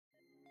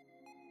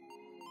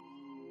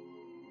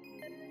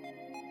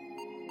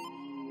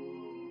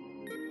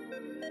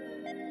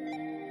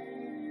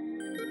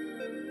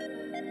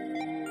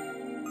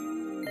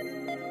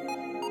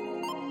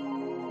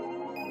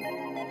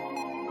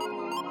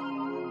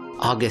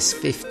August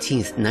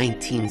 15th,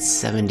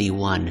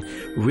 1971,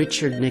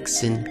 Richard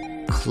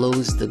Nixon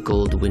closed the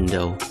gold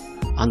window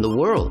on the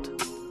world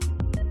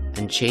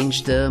and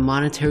changed the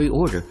monetary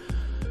order.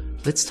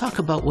 Let's talk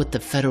about what the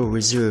Federal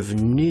Reserve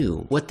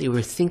knew, what they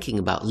were thinking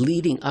about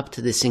leading up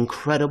to this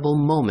incredible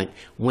moment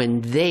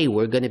when they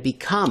were going to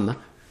become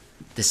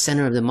the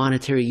center of the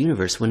monetary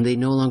universe, when they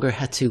no longer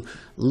had to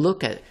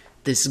look at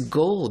this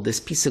gold, this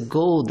piece of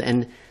gold,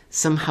 and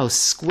somehow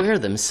square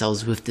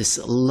themselves with this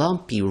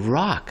lumpy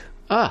rock.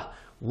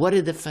 What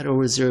did the Federal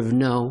Reserve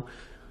know?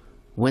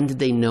 When did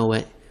they know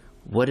it?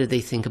 What did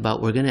they think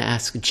about? We're going to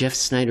ask Jeff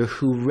Snyder,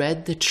 who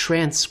read the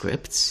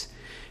transcripts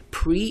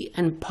pre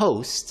and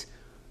post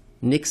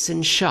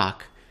Nixon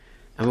shock,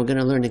 and we're going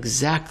to learn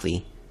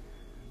exactly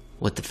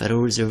what the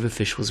Federal Reserve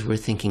officials were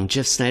thinking.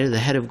 Jeff Snyder, the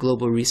head of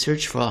global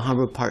research for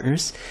Alhambra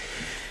Partners.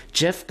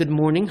 Jeff, good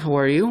morning. How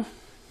are you?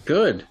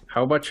 Good.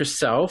 How about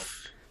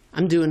yourself?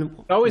 I'm doing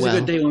always well. A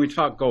good day when we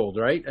talk gold,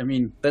 right? I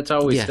mean, that's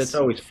always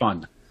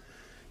fun.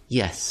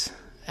 Yes.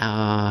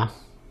 I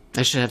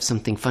should have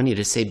something funny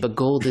to say, but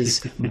gold is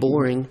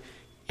boring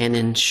and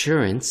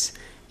insurance,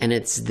 and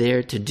it's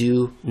there to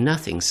do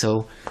nothing.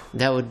 So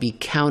that would be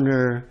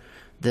counter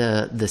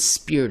the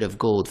spirit of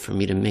gold for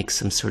me to make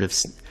some sort of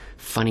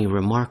funny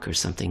remark or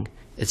something.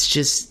 It's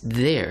just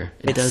there.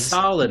 It does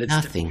solid.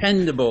 Nothing. It's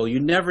dependable. You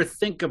never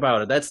think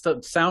about it. That's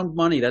the sound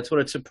money. That's what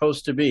it's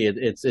supposed to be.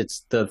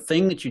 It's the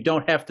thing that you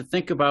don't have to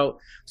think about,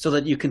 so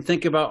that you can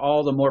think about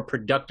all the more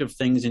productive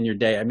things in your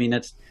day. I mean,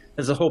 that's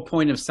the whole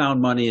point of sound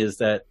money, is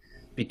that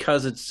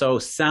because it's so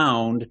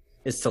sound,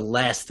 it's the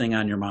last thing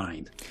on your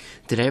mind.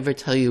 Did I ever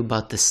tell you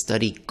about the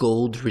study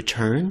Gold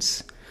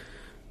Returns?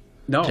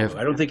 No,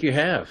 I don't think you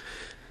have.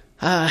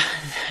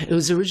 It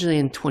was originally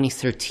in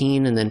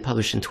 2013 and then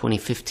published in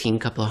 2015, a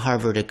couple of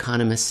Harvard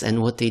economists.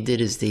 And what they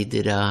did is they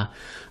did a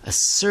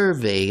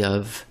survey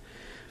of,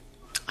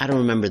 I don't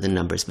remember the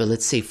numbers, but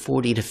let's say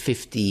 40 to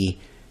 50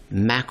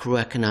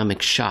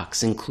 macroeconomic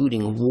shocks,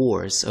 including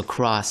wars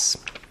across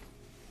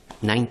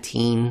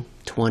 19,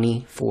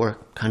 24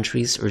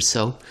 countries or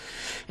so.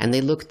 And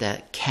they looked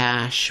at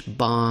cash,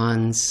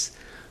 bonds,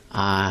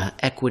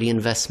 equity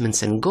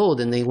investments, and gold.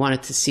 And they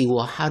wanted to see,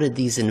 well, how did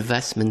these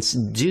investments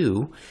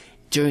do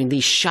during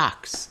these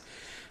shocks?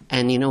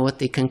 And you know what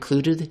they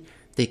concluded?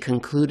 They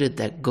concluded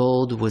that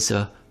gold was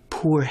a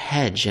poor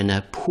hedge and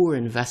a poor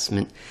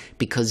investment,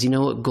 because you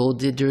know what gold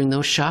did during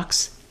those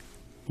shocks?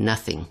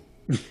 Nothing.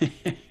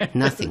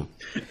 Nothing.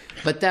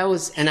 But I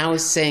was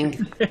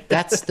saying,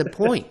 that's the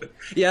point.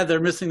 Yeah, they're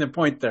missing the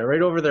point there,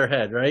 right over their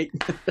head, right?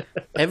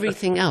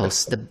 Everything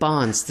else, the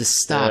bonds, the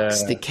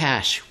stocks, the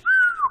cash,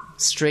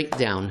 straight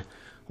down,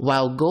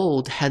 while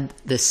gold had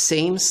the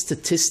same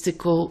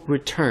statistical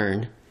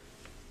return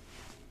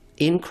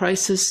in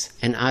crisis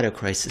and out of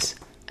crisis.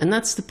 And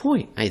that's the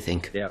point, I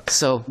think. Yeah.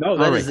 So, no,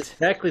 that is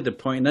exactly the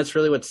point. And that's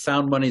really what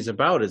sound money is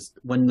about, is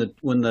when the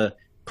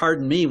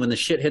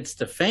shit hits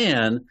the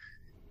fan,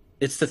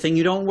 it's the thing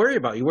you don't worry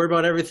about. You worry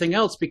about everything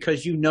else,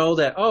 because you know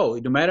that,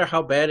 no matter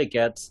how bad it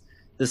gets,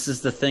 this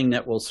is the thing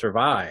that will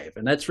survive.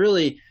 And that's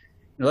really,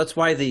 that's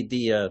why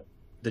the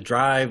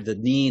drive, the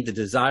need, the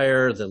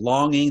desire, the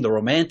longing, the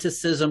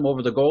romanticism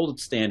over the gold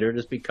standard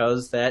is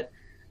because that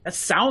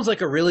sounds like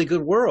a really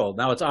good world.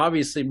 Now, it's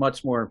obviously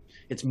much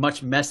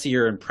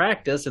messier in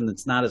practice, and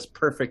it's not as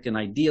perfect and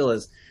ideal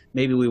as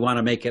maybe we want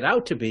to make it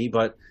out to be,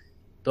 but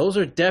those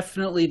are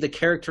definitely the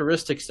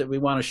characteristics that we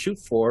want to shoot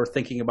for,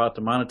 thinking about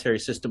the monetary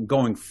system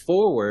going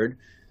forward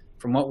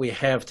from what we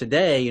have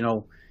today.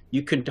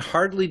 You can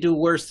hardly do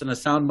worse than a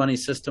sound money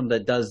system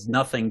that does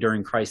nothing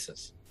during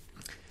crisis.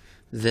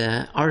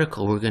 The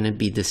article we're going to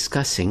be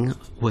discussing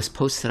was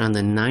posted on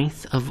the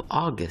 9th of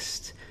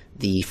August,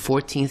 the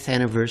 14th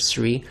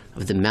anniversary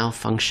of the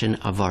malfunction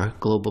of our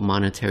global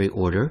monetary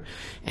order.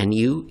 And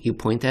you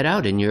point that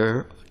out in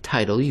your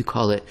title. You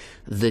call it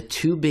The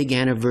Two Big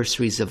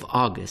Anniversaries of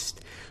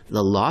August,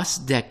 the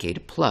Lost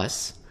Decade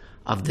Plus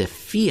of the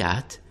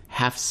Fiat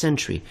Half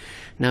Century.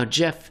 Now,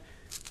 Jeff,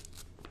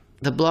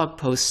 the blog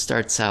post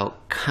starts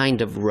out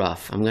kind of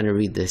rough. I'm going to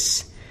read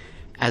this.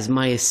 As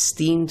my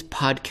esteemed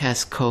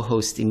podcast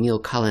co-host, Emil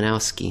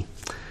Kalinowski.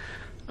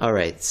 All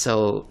right,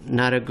 so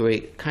not a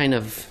great kind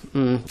of,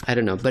 I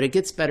don't know, but it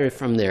gets better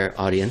from their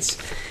audience.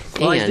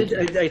 Well,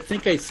 I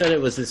think I said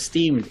it was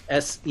esteemed,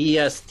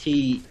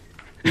 SESTEAMED.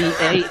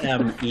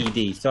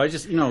 So I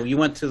just, you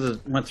went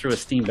through a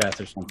steam bath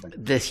or something.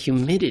 The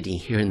humidity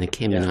here in the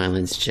Cayman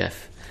Islands,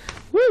 Jeff.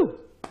 Woo!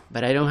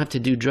 But I don't have to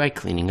do dry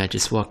cleaning. I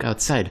just walk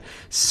outside.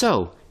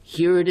 So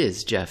here it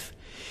is, Jeff.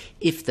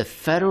 If the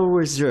Federal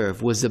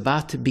Reserve was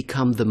about to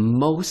become the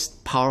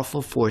most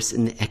powerful force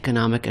in the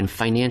economic and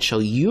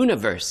financial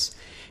universe,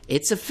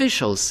 its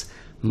officials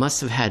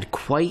must have had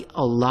quite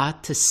a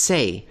lot to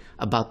say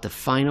about the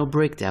final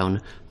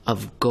breakdown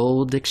of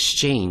gold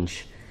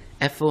exchange.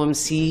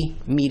 FOMC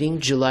meeting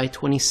July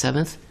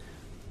 27th.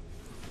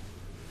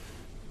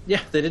 Yeah,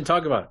 they didn't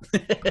talk about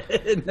it.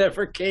 It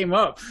never came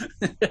up.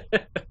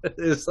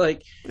 It's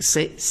like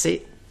say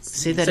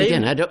that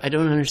again. I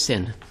don't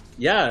understand.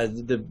 Yeah,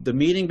 the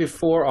meeting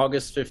before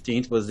August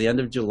 15th was the end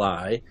of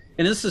July,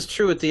 and this is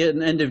true at the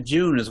end of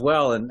June as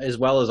well, and as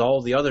well as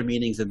all the other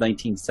meetings in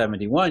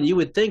 1971. You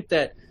would think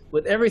that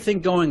with everything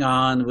going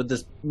on, with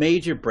this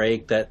major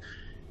break, that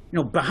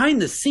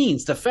behind the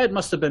scenes, the Fed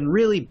must have been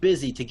really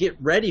busy to get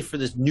ready for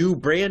this new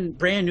brand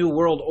new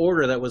world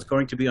order that was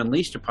going to be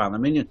unleashed upon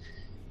them.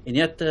 And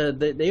yet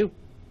they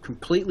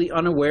completely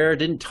unaware,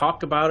 didn't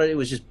talk about it. It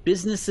was just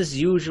business as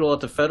usual at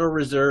the Federal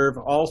Reserve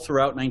all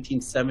throughout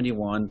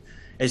 1971,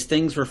 as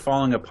things were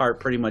falling apart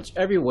pretty much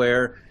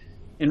everywhere.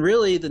 And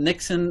really, the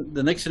Nixon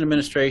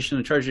administration,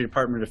 the Treasury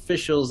Department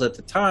officials at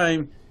the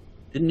time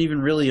didn't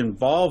even really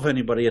involve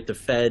anybody at the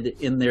Fed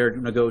in their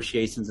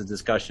negotiations and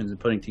discussions and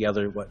putting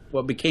together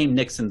what became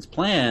Nixon's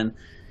plan.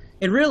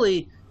 And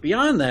really,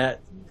 beyond that,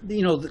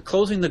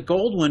 closing the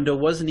gold window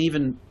wasn't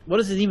even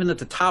at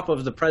the top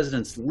of the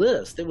president's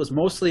list. It was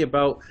mostly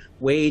about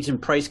wage and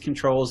price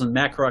controls and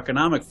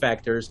macroeconomic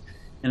factors.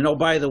 And oh,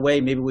 by the way,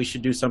 maybe we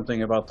should do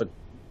something about the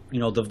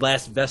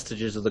last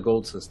vestiges of the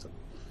gold system.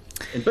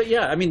 But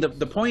yeah, I mean,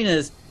 the point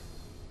is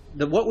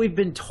that what we've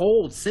been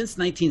told since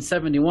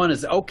 1971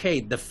 is, okay,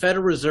 the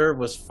Federal Reserve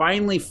was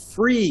finally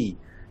free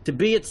to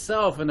be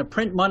itself and to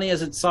print money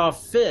as it saw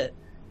fit.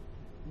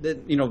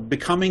 That,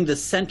 becoming the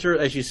center,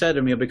 as you said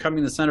to me,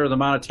 becoming the center of the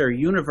monetary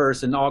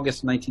universe in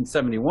August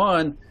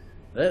 1971,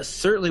 that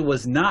certainly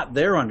was not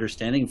their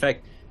understanding. In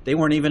fact, they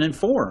weren't even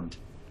informed.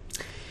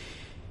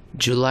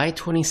 July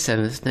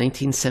 27th,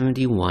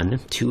 1971,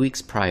 2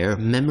 weeks prior,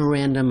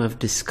 memorandum of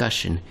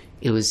discussion.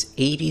 It was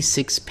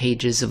 86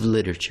 pages of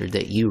literature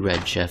that you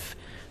read, Jeff.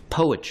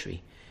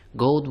 Poetry.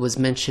 Gold was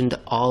mentioned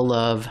all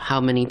of how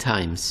many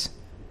times?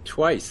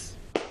 Twice.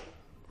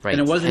 Right.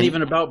 And it wasn't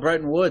even about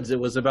Bretton Woods. It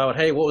was about,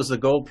 hey, what was the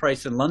gold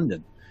price in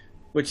London?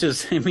 Which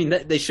is, I mean,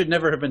 they should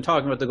never have been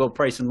talking about the gold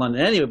price in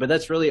London anyway, but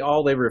that's really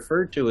all they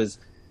referred to is,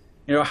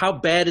 how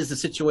bad is the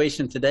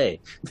situation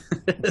today?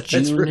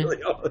 That's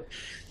really all.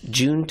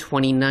 June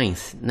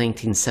 29th,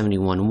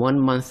 1971, 1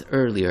 month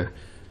earlier.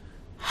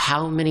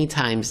 How many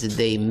times did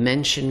they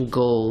mention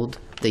gold,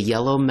 the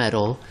yellow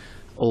metal,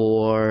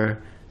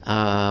 or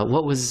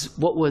what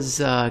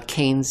was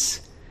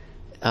Keynes'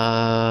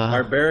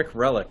 barbaric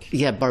relic?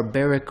 Yeah,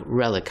 barbaric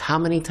relic. How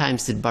many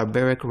times did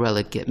barbaric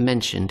relic get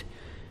mentioned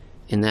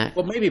in that?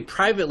 Well, maybe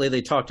privately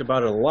they talked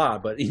about it a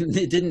lot, but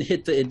it didn't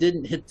hit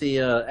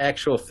the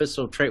actual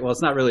official well,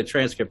 it's not really a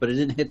transcript, but it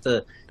didn't hit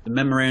the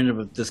memorandum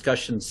of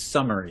discussion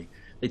summary.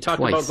 They talked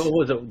Twice. about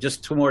gold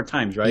just 2 more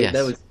times, right?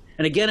 Yes.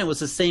 And again, it was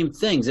the same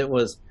things. It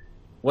was,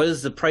 what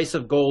is the price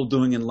of gold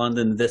doing in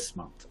London this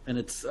month? And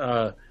it's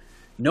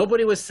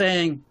nobody was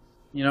saying,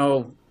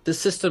 this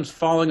system's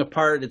falling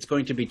apart. It's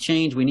going to be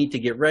changed. We need to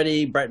get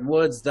ready. Bretton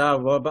Woods, blah,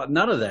 blah, blah.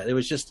 None of that. It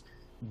was just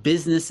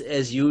business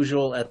as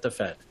usual at the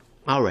Fed.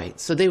 All right.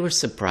 So they were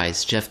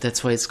surprised, Jeff.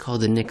 That's why it's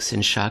called a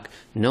Nixon shock.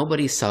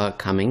 Nobody saw it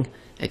coming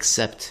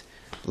except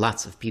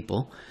lots of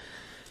people.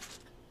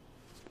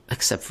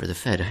 Except for the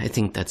Fed. I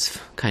think that's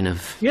kind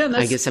of,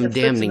 I guess I'm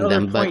damning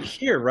them. But point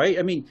here, right?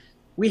 I mean,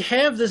 we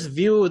have this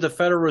view of the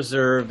Federal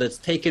Reserve that's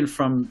taken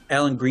from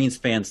Alan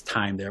Greenspan's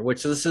time there,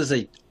 which this is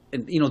the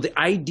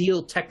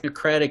ideal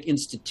technocratic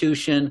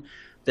institution.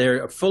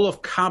 They're full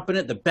of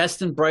competent, the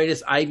best and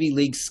brightest Ivy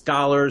League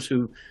scholars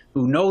who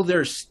know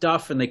their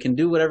stuff and they can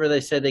do whatever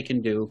they said they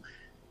can do.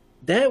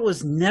 That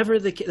was never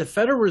the case. The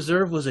Federal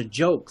Reserve was a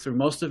joke through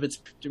most of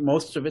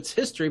its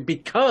history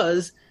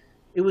because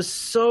it was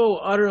so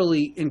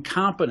utterly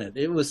incompetent.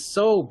 It was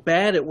so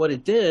bad at what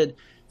it did.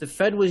 The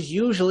Fed was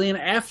usually an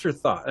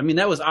afterthought. I mean,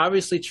 that was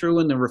obviously true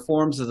in the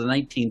reforms of the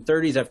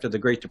 1930s after the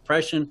Great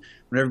Depression,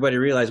 when everybody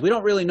realized we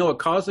don't really know what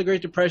caused the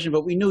Great Depression,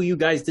 but we knew you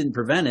guys didn't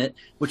prevent it,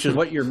 which is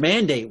what your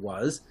mandate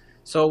was.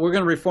 So we're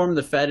going to reform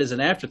the Fed as an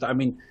afterthought. I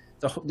mean,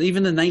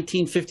 even the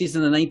 1950s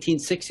and the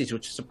 1960s,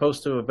 which is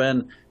supposed to have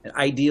been an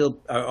ideal,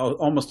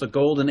 almost a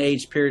golden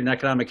age period in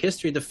economic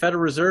history, the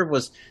Federal Reserve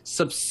was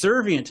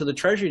subservient to the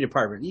Treasury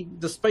Department,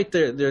 despite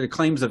their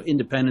claims of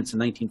independence in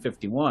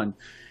 1951.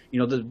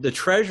 The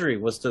Treasury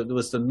was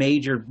the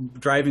major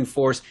driving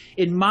force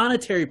in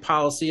monetary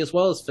policy as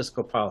well as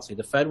fiscal policy.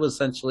 The Fed was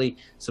essentially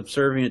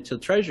subservient to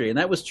the Treasury, and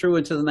that was true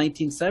into the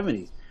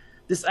 1970s.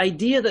 This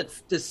idea that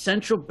the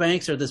central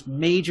banks are this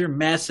major,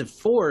 massive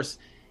force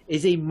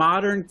is a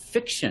modern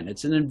fiction.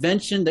 It's an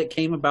invention that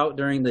came about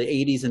during the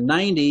 80s and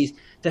 90s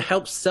to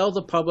help sell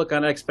the public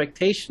on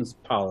expectations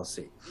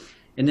policy.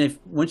 And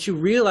once you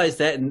realize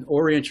that and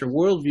orient your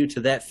worldview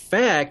to that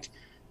fact,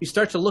 you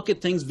start to look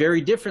at things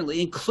very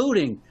differently,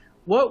 including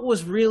what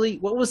was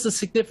the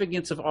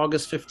significance of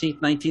August 15th,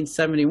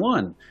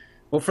 1971?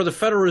 Well, for the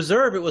Federal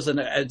Reserve, it was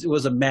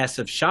a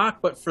massive shock,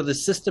 but for the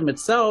system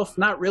itself,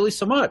 not really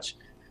so much.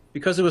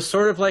 Because it was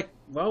sort of like,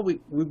 well,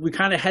 we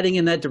kind of heading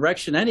in that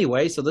direction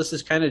anyway, so this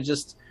is kind of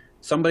just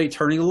somebody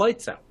turning the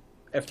lights out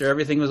after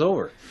everything was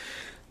over.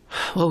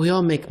 Well, we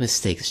all make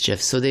mistakes, Jeff,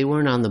 so they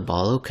weren't on the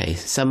ball. Okay,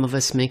 some of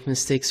us make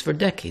mistakes for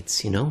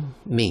decades,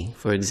 Me,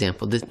 for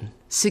example, the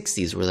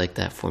 60s were like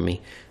that for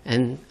me.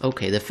 And,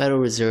 okay, the Federal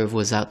Reserve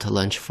was out to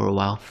lunch for a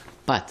while,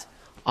 but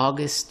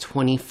August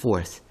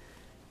 24th,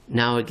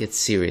 Now it gets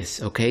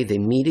serious, okay? They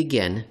meet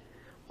again,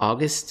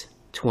 August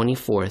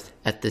 24th.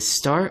 At the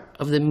start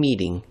of the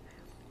meeting,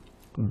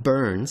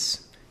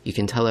 Burns, you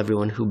can tell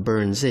everyone who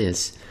Burns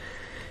is,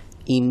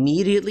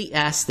 immediately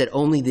asked that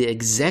only the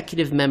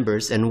executive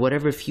members and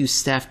whatever few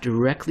staff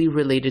directly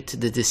related to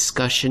the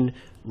discussion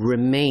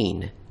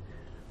remain.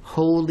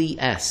 Holy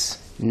S.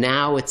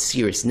 Now it's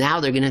serious. Now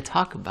they're going to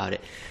talk about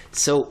it.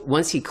 So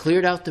once he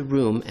cleared out the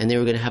room and they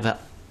were going to have an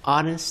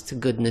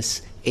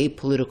honest-to-goodness,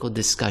 apolitical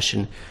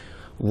discussion,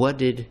 what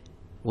did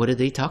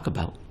they talk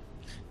about?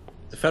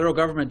 The federal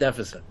government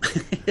deficit.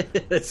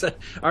 It's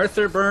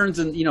Arthur Burns,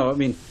 and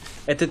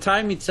at the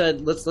time he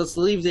said, let's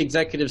leave the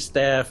executive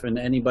staff and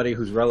anybody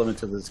who's relevant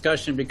to the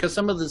discussion, because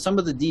some of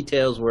the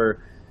details were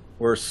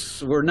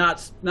not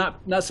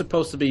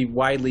supposed to be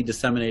widely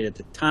disseminated at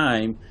the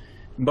time.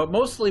 But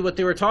mostly what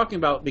they were talking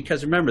about,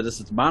 because remember, this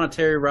is the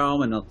monetary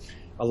realm, and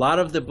a lot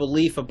of the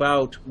belief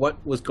about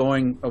what was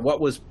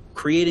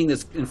creating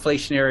this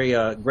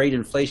inflationary great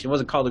inflation. It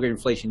wasn't called the great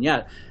inflation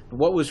yet, but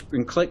what was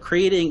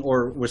creating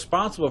or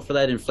responsible for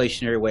that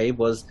inflationary wave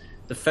was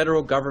the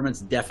federal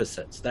government's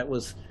deficits. That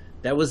was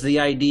the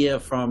idea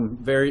from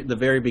the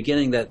very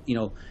beginning, that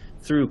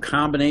through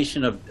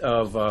combination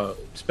of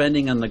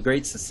spending on the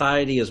Great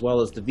Society as well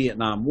as the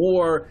Vietnam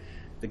War,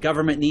 the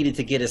government needed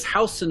to get its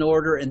house in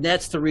order, and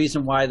that's the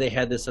reason why they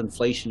had this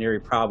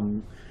inflationary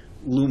problem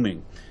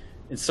looming.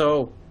 And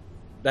so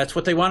that's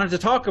what they wanted to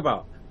talk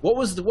about. What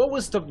was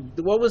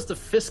the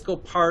fiscal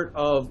part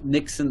of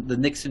the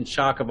Nixon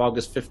shock of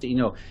August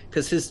 15?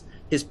 Because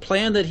his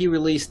plan that he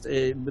released,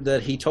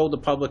 that he told the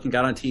public and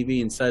got on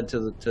TV and said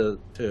to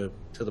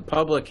the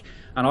public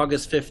on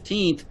August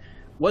 15th,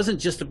 wasn't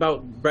just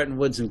about Bretton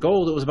Woods and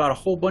gold. It was about a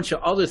whole bunch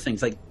of other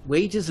things like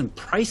wages and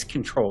price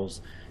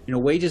controls.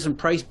 Wages and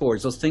price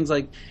boards, those things.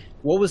 Like,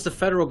 what was the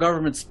federal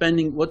government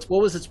spending? What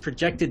was its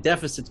projected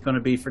deficits going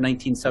to be for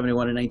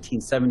 1971 and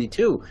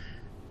 1972?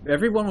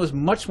 Everyone was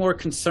much more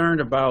concerned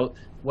about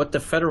what the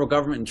federal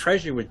government and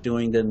Treasury was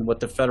doing than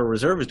what the Federal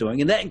Reserve was doing,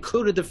 and that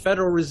included the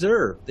Federal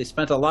Reserve. They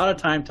spent a lot of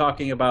time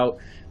talking about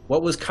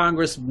what was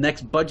Congress'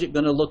 next budget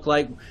going to look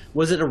like.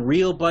 Was it a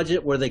real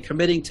budget? Were they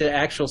committing to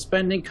actual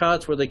spending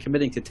cuts? Were they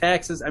committing to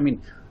taxes? I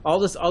mean, all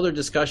this other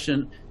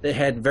discussion that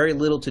had very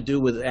little to do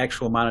with the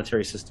actual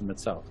monetary system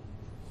itself.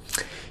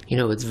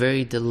 It's a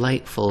very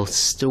delightful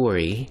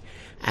story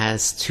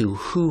as to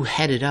who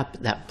headed up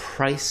that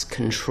price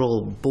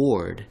control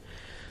board.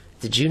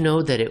 Did you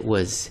know that it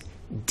was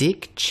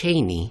Dick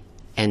Cheney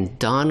and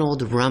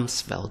Donald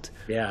Rumsfeld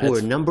who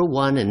were number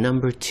one and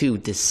number two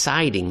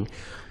deciding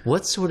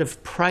what sort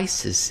of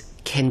prices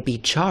can be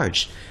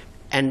charged?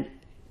 And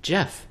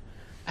Jeff,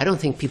 I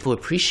don't think people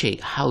appreciate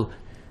how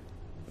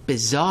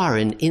bizarre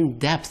and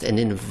in-depth and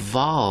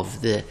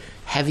involved the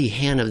heavy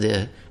hand of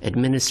the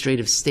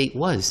administrative state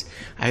was.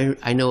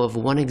 I know of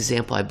one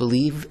example. I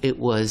believe it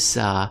was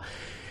the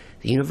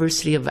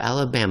University of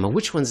Alabama.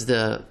 Which one's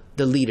the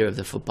leader of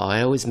the football?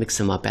 I always mix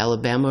them up.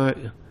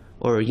 Alabama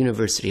or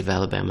University of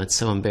Alabama. It's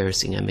so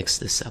embarrassing I mixed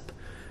this up.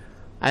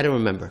 I don't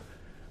remember.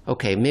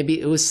 Okay,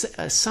 maybe it was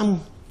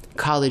some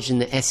college in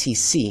the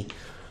SEC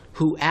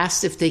who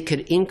asked if they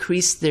could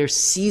increase their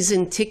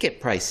season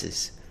ticket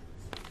prices.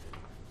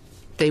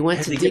 They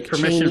went to Dick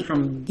Cheney.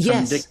 From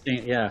Dick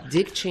Cheney, yeah.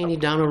 Dick Cheney,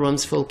 Donald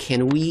Rumsfeld,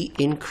 can we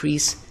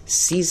increase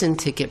season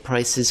ticket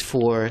prices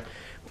for,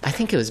 I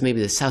think it was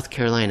maybe the South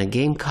Carolina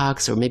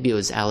Gamecocks, or maybe it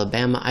was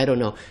Alabama, I don't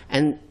know.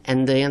 And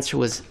the answer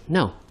was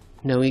no,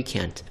 you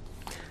can't.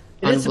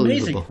 It's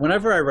amazing.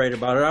 Whenever I write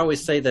about it, I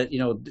always say that,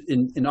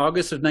 in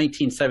August of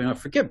 1970,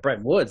 forget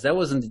Bretton Woods. That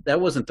wasn't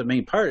the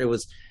main part. It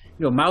was,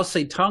 Mao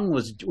Zedong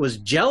was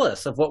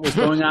jealous of what was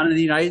going on in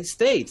the United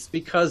States,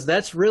 because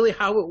that's really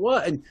how it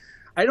was. And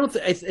I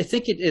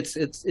think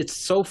it's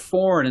so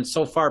foreign and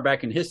so far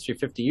back in history,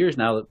 50 years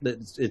now,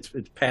 that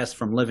it's passed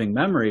from living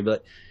memory.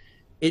 But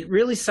it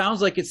really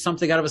sounds like it's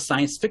something out of a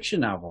science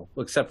fiction novel,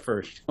 except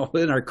for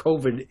in our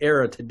COVID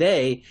era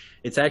today,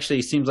 it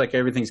actually seems like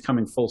everything's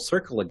coming full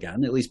circle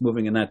again, at least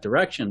moving in that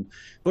direction.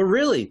 But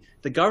really,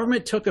 the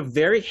government took a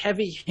very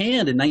heavy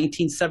hand in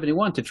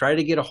 1971 to try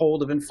to get a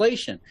hold of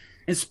inflation.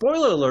 And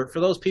spoiler alert for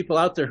those people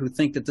out there who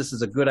think that this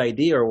is a good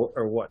idea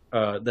or what,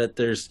 that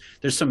there's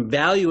some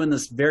value in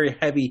this very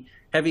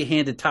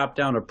heavy-handed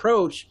top-down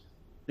approach.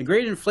 The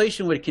Great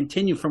Inflation would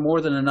continue for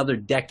more than another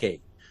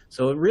decade.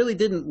 So it really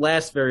didn't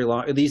last very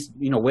long. These,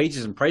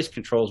 wages and price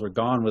controls were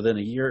gone within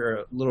a year or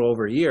a little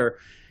over a year.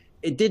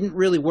 It didn't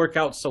really work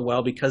out so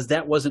well because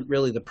that wasn't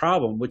really the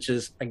problem, which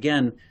is,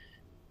 again,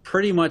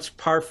 pretty much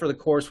par for the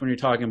course when you're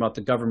talking about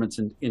the government's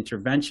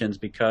interventions,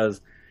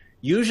 because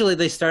usually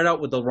they start out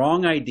with the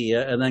wrong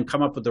idea and then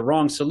come up with the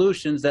wrong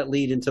solutions that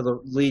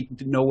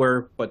lead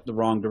nowhere but the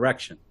wrong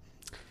direction.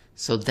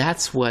 So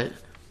that's what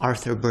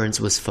Arthur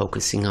Burns was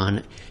focusing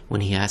on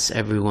when he asked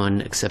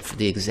everyone except for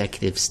the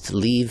executives to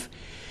leave.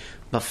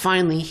 But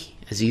finally,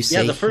 as you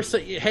say, the first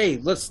thing, hey,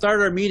 let's start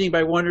our meeting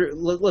by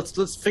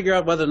let's figure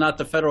out whether or not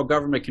the federal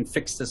government can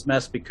fix this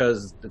mess,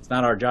 because it's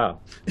not our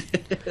job.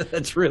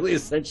 That's really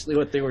essentially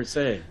what they were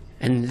saying.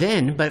 And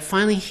then, but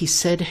finally he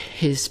said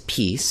his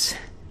piece,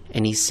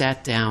 and he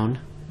sat down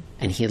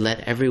and he let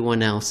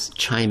everyone else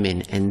chime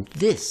in. And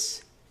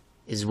this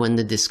is when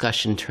the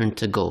discussion turned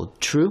to gold.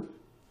 True?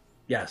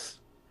 Yes.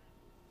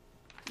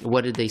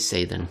 What did they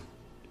say then?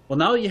 Well,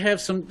 now you have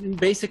some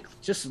basic,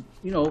 just,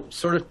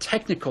 sort of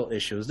technical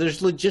issues. There's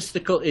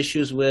logistical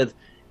issues with,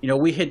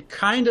 we had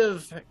kind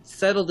of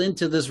settled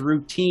into this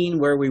routine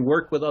where we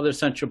work with other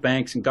central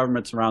banks and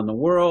governments around the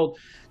world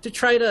to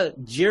try to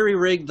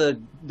jerry-rig the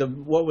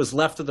what was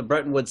left of the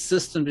Bretton Woods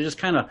system to just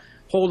kind of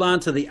hold on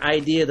to the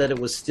idea that it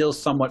was still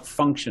somewhat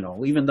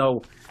functional, even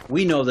though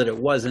we know that it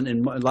wasn't,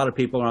 and a lot of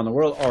people around the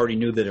world already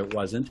knew that it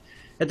wasn't.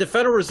 At the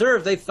Federal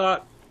Reserve, they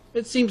thought,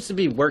 it seems to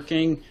be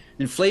working.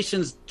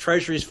 Inflation's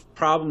Treasury's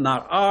problem,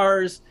 not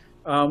ours.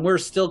 We're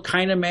still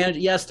kind of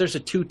managing. Yes, there's a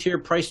two-tier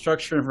price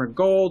structure for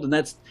gold, and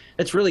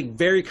that's really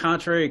very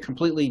contrary,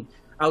 completely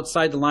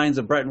outside the lines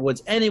of Bretton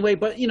Woods anyway.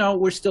 But,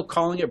 we're still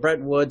calling it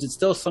Bretton Woods. It's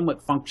still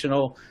somewhat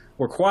functional.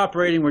 We're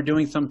cooperating. We're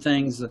doing some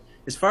things.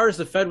 As far as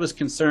the Fed was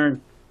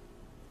concerned,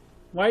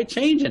 why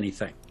change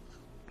anything?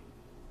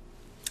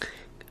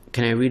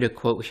 Can I read a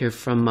quote here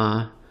from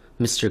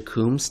Mr.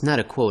 Coombs? Not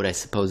a quote, I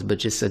suppose, but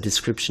just a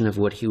description of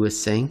what he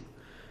was saying.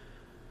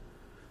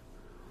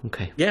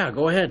 Okay. Yeah,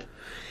 go ahead.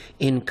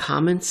 In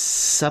comments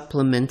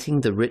supplementing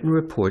the written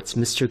reports,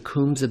 Mr.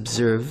 Coombs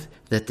observed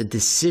that the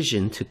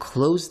decision to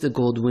close the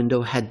gold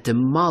window had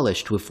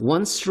demolished with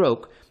one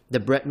stroke the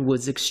Bretton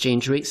Woods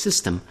exchange rate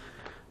system.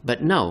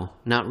 But no,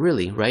 not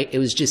really, right? It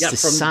was just the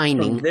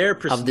signing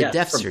of the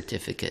death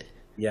certificate.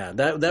 Yeah,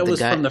 that was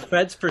from the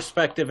Fed's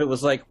perspective. It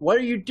was like, what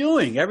are you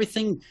doing?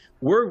 Everything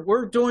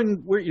we're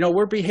doing,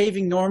 we're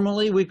behaving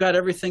normally. We've got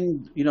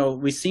everything,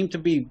 we seem to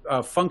be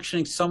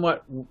functioning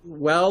somewhat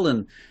well,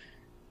 and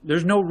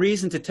there's no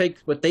reason to take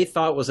what they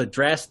thought was a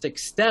drastic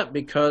step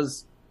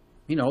because,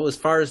 as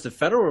far as the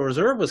Federal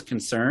Reserve was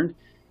concerned,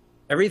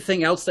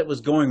 everything else that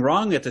was going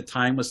wrong at the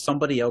time was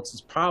somebody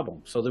else's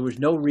problem. So there was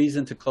no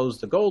reason to close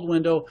the gold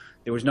window.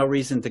 There was no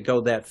reason to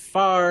go that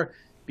far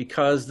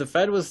because the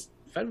Fed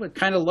would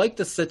kind of like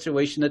the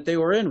situation that they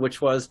were in,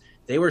 which was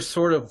they were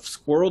sort of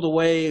squirreled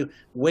away,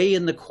 way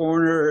in the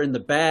corner in the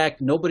back.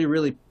 Nobody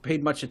really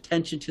paid much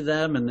attention to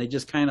them, and they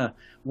just kind of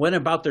went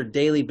about their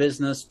daily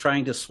business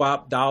trying to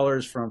swap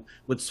dollars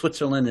with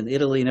Switzerland and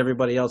Italy and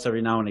everybody else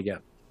every now and again.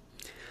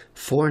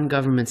 Foreign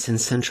governments and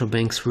central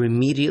banks were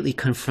immediately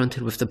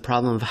confronted with the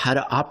problem of how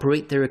to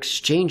operate their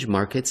exchange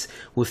markets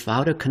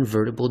without a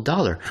convertible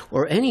dollar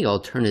or any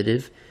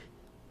alternative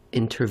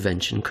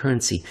intervention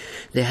currency.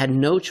 They had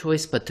no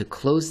choice but to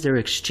close their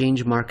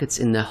exchange markets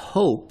in the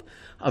hope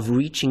of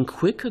reaching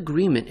quick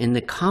agreement in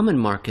the common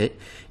market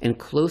and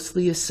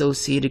closely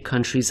associated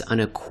countries on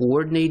a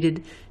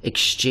coordinated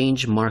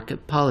exchange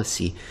market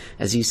policy.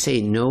 As you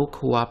say, no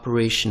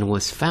cooperation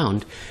was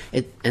found.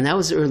 And that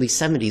was the early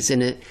 70s,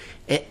 and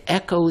it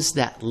echoes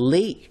that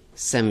late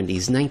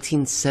 70s,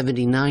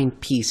 1979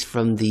 piece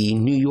from the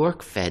New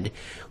York Fed,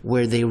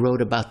 where they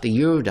wrote about the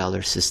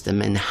Eurodollar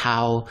system and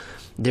how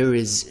there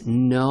is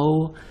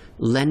no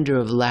lender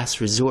of last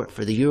resort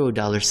for the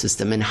Eurodollar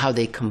system, and how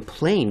they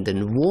complained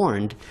and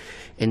warned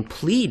and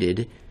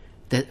pleaded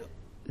that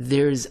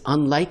there's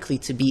unlikely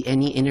to be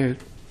any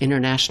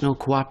international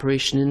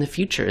cooperation in the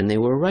future, and they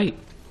were right.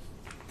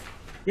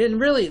 Yeah,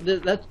 and really,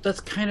 that's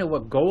kind of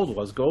what gold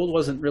was. Gold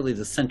wasn't really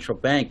the central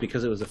bank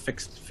because it was a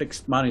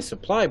fixed money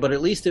supply, but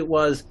at least it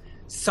was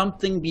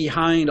something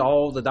behind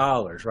all the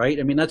dollars, right?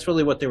 I mean, that's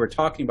really what they were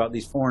talking about,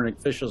 these foreign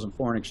officials and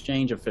foreign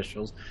exchange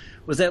officials,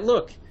 was that,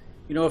 look,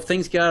 if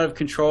things get out of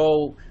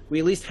control, we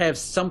at least have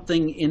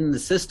something in the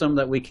system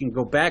that we can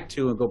go back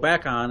to and go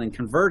back on and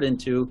convert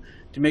into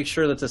to make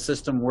sure that the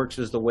system works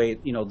as the way,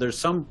 there's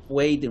some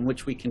way in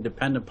which we can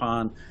depend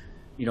upon,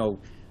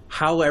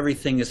 how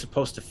everything is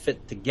supposed to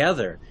fit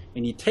together.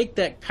 And you take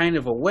that kind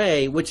of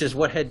away, which is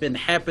what had been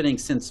happening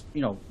since,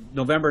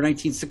 November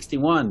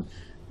 1961,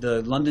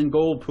 the London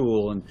Gold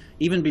Pool. And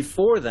even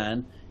before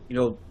then,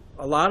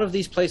 a lot of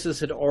these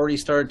places had already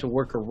started to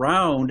work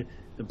around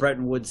the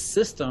Bretton Woods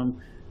system,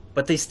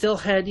 but they still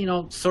had,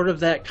 sort of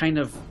that kind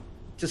of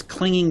just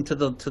clinging to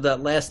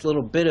that last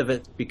little bit of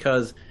it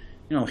because,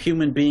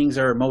 human beings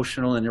are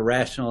emotional and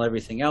irrational,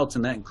 everything else,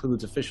 and that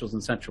includes officials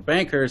and central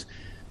bankers.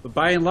 But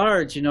by and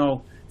large,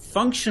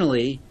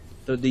 functionally,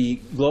 the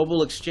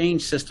global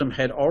exchange system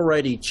had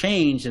already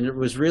changed, and it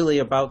was really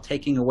about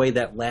taking away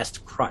that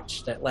last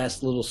crutch, that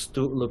last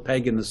little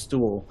peg in the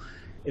stool,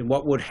 and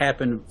what would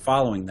happen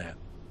following that.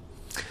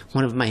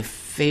 One of my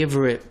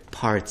favorite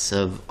parts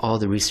of all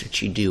the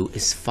research you do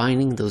is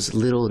finding those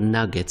little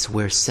nuggets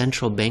where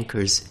central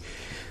bankers,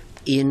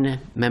 in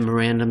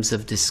memorandums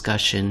of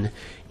discussion,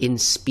 in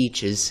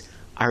speeches,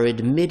 are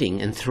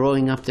admitting and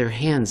throwing up their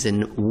hands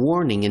and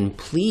warning and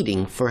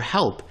pleading for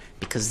help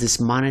because this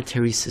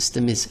monetary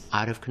system is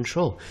out of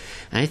control.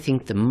 And I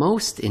think the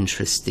most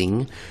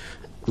interesting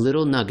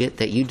little nugget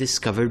that you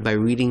discovered by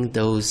reading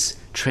those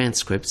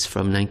transcripts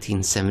from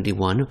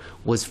 1971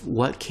 was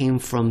what came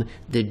from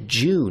the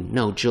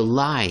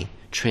July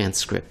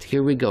transcript.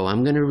 Here we go.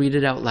 I'm going to read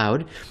it out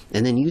loud,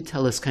 and then you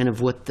tell us kind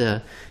of what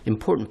the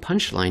important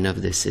punchline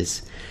of this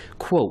is.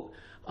 Quote,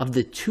 Of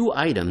the two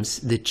items,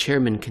 the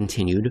chairman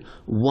continued,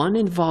 one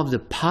involved a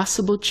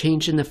possible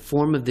change in the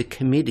form of the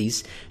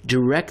committee's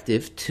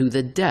directive to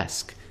the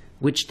desk.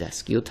 Which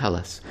desk? You'll tell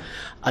us.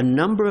 A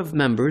number of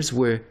members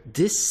were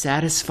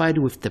dissatisfied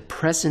with the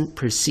present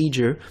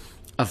procedure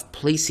of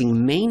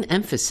placing main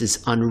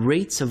emphasis on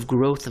rates of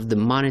growth of the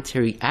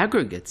monetary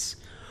aggregates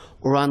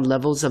or on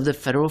levels of the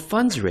federal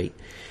funds rate.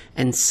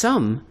 And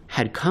some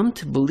had come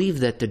to believe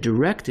that the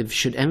directive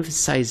should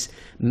emphasize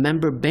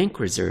member bank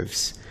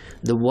reserves,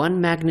 the one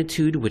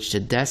magnitude which the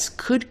desk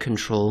could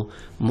control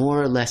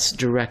more or less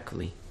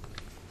directly.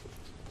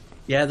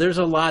 Yeah, there's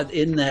a lot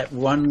in that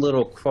one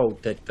little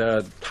quote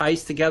that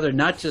ties together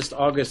not just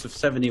August of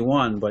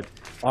 71, but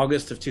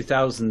August of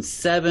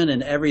 2007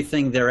 and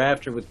everything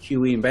thereafter with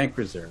QE and bank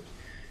reserves.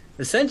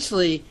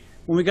 Essentially,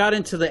 when we got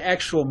into the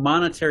actual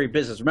monetary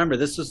business, remember,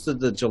 this was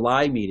the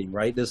July meeting,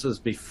 right? This was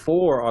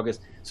before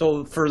August.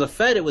 So for the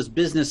Fed, it was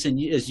business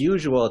as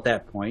usual at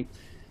that point.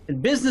 And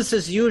business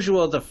as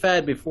usual at the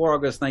Fed before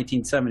August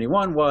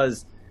 1971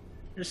 was,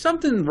 there's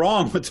something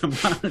wrong with the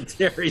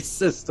monetary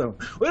system.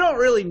 We don't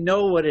really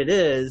know what it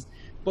is,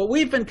 but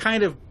we've been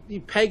kind of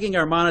pegging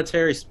our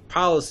monetary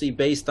policy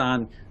based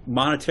on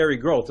monetary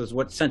growth is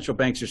what central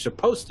banks are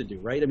supposed to do,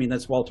 right? I mean,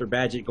 that's Walter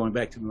Bagehot going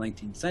back to the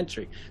 19th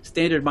century,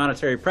 standard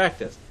monetary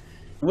practice.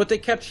 And what they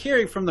kept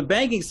hearing from the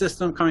banking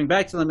system coming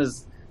back to them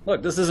is,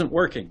 look, this isn't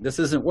working. This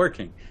isn't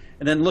working.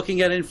 And then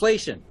looking at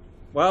inflation.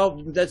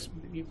 Well,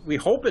 we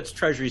hope it's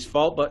Treasury's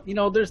fault, but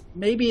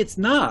maybe it's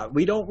not.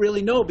 We don't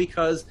really know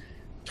because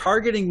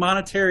targeting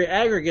monetary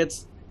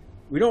aggregates,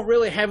 we don't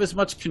really have as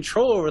much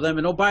control over them.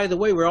 And oh, by the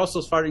way, we're also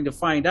starting to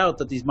find out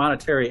that these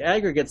monetary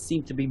aggregates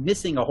seem to be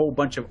missing a whole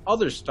bunch of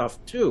other stuff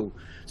too.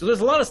 So there's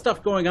a lot of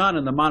stuff going on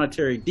in the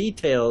monetary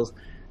details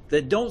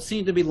that don't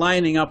seem to be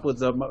lining up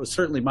with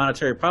certainly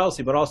monetary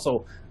policy, but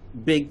also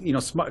big,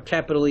 smart,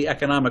 capitally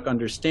economic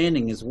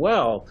understanding as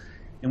well.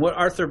 And what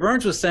Arthur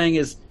Burns was saying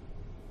is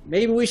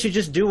maybe we should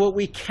just do what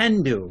we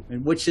can do,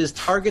 which is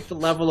target the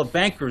level of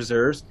bank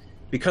reserves,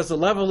 because the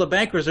level of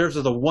bank reserves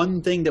are the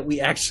one thing that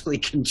we actually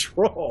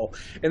control.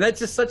 And that's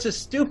just such a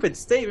stupid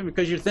statement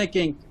because you're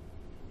thinking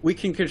we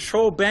can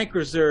control bank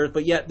reserves,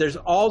 but yet there's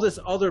all this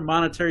other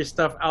monetary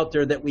stuff out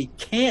there that we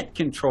can't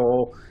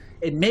control.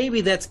 And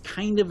maybe that's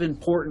kind of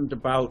important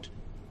about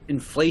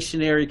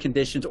inflationary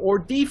conditions or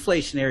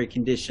deflationary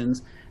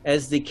conditions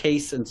as the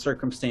case and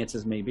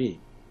circumstances may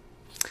be.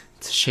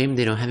 It's a shame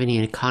they don't have any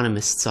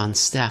economists on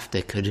staff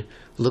that could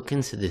look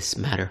into this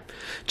matter.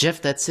 Jeff,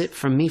 that's it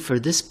from me for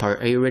this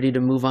part. Are you ready to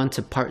move on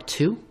to part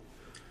two?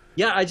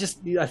 Yeah, I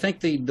think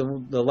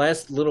the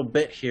last little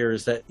bit here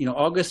is that,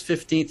 August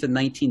 15th in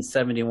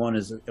 1971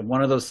 is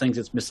one of those things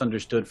that's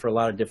misunderstood for a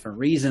lot of different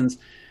reasons.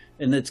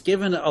 And it's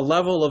given a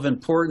level of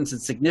importance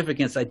and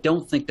significance I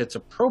don't think that's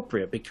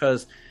appropriate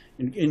because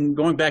in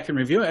going back and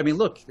reviewing, I mean,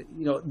 look,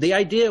 the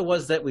idea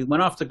was that we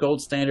went off the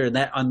gold standard and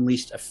that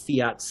unleashed a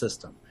fiat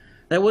system.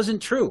 That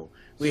wasn't true.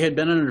 We had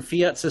been under a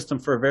fiat system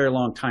for a very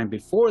long time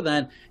before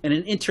then, and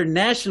an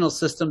international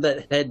system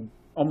that had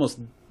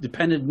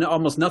depended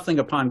almost nothing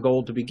upon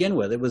gold to begin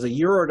with. It was a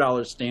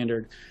Eurodollar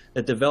standard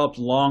that developed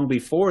long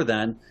before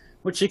then,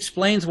 which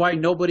explains why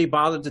nobody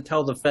bothered to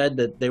tell the Fed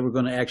that they were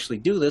going to actually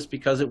do this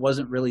because it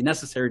wasn't really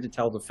necessary to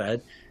tell the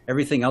Fed.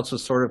 Everything else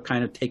was sort of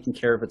kind of taking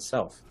care of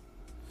itself.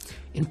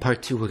 In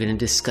part two, we're going to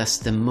discuss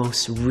the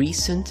most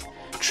recent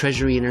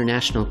Treasury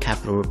International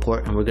Capital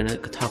Report, and we're going to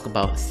talk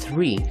about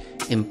three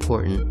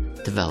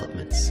important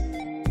developments.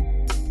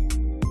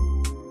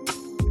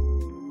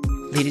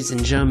 Ladies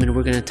and gentlemen,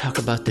 we're going to talk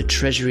about the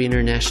Treasury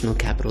International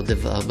Capital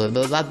blah, blah,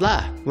 blah, blah,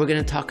 blah. We're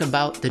going to talk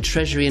about the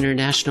Treasury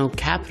International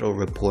Capital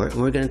Report,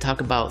 and we're going to talk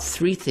about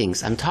three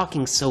things. I'm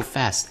talking so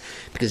fast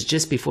because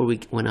just before we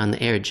went on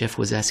the air, Jeff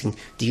was asking,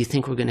 do you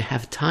think we're going to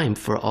have time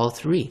for all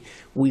three?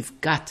 We've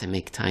got to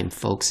make time,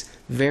 folks.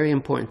 Very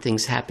important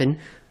things happen,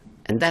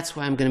 and that's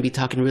why I'm going to be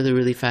talking really,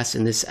 really fast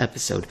in this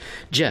episode.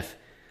 Jeff,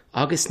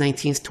 August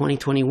 19th,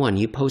 2021,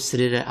 you posted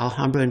it at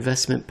Alhambra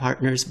Investment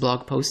Partners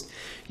blog post.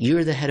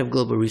 You're the head of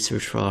global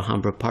research for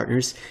Alhambra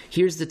Partners.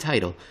 Here's the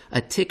title: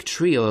 A Tick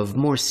Trio of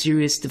More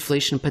Serious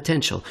Deflation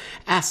Potential,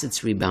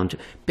 Assets Rebound,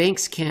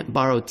 Banks Can't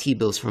Borrow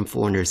T-Bills from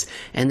Foreigners,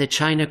 and the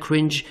China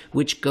Cringe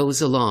which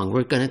goes along.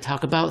 We're going to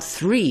talk about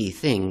three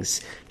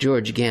things,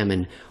 George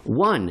Gammon.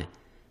 One,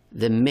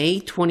 the May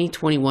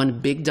 2021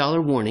 big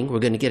dollar warning. We're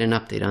going to get an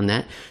update on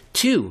that.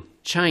 Two,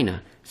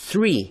 China.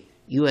 Three,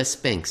 U.S.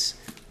 banks.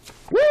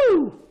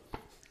 Woo!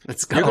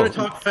 Let's go. You're going to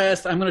talk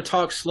fast. I'm going to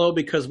talk slow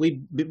because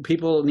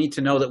people need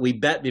to know that we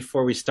bet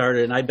before we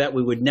started, and I bet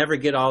we would never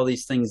get all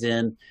these things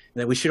in, and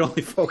that we should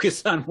only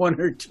focus on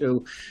one or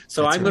two.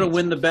 So I'm going to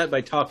win the bet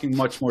by talking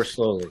much more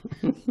slowly.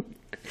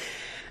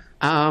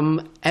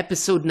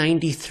 Episode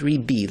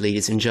 93B,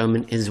 ladies and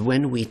gentlemen, is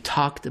when we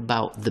talked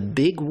about the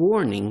big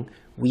warning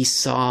we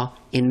saw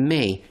in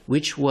May,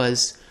 which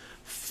was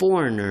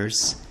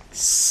foreigners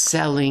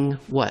selling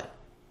what?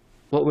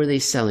 What were they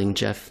selling,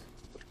 Jeff?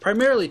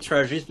 Primarily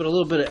treasuries, but a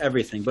little bit of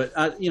everything. But,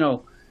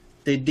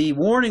 the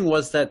warning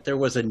was that there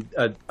was an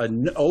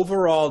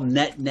overall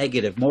net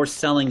negative, more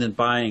selling than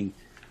buying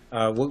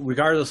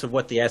regardless of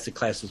what the asset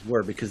classes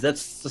were, because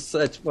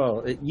well,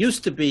 it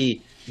used to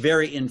be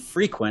very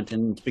infrequent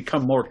and it's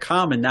become more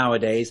common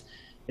nowadays,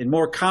 and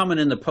more common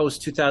in the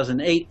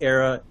post-2008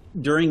 era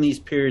during these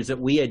periods that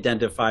we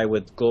identify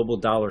with global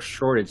dollar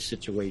shortage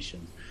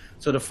situations.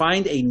 So to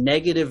find a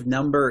negative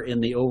number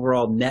in the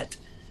overall net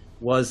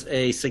was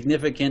a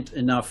significant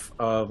enough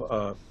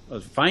of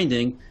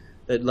finding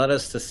that led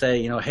us to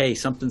say, hey,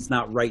 something's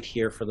not right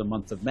here for the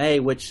month of May,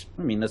 which,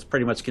 I mean, that's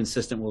pretty much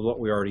consistent with what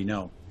we already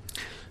know.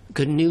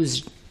 Good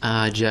news,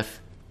 Jeff.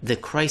 The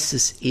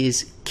crisis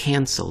is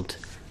canceled.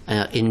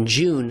 In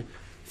June,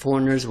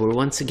 foreigners were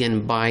once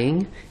again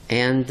buying,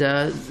 and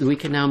we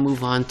can now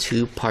move on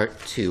to part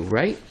 2,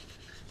 right?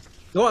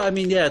 Well, I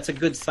mean, yeah, it's a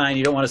good sign.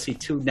 You don't want to see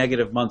 2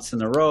 negative months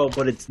in a row,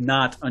 but it's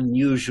not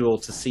unusual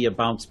to see a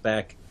bounce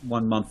back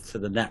one month to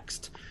the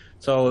next.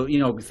 So,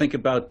 think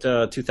about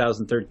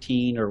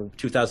 2013 or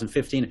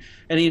 2015,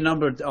 any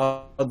number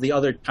of the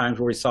other times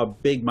where we saw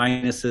big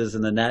minuses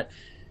in the net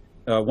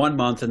 1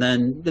 month, and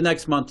then the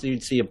next month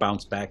you'd see a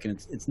bounce back.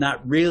 And it's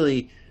not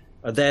really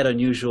that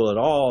unusual at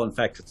all. In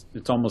fact,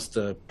 it's almost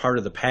a part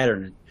of the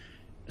pattern.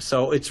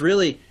 So it's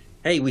really,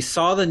 hey, we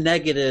saw the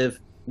negative.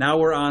 Now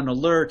we're on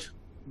alert.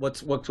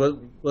 Let's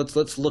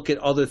look at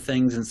other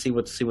things and see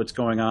what's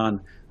going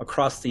on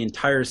across the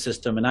entire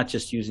system, and not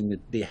just using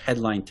the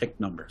headline tick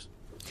numbers.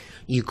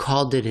 You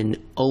called it an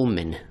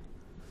omen,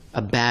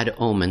 a bad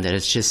omen, that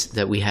it's just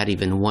that we had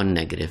even one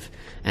negative.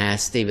 And I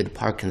asked David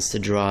Parkins to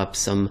draw up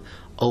some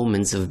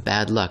omens of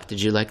bad luck.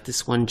 Did you like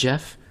this one,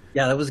 Jeff?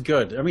 Yeah, that was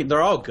good. I mean,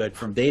 they're all good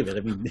from David. I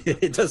mean,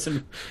 it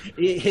doesn't.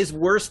 His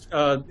worst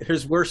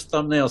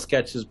thumbnail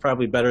sketch is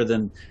probably better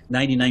than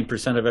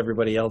 99% of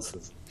everybody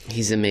else's.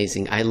 He's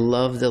amazing. I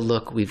love the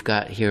look we've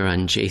got here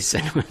on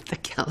Jason with the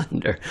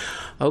calendar.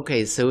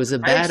 Okay, so it was a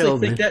bad omen.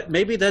 I think that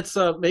maybe that's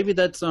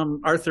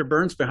Arthur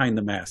Burns behind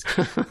the mask.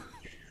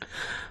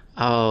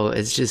 Oh,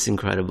 it's just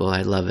incredible.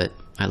 I love it.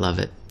 I love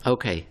it.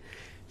 Okay,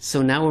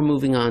 so now we're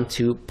moving on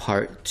to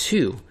part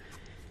 2,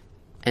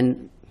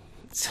 and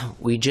so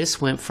we just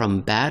went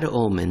from bad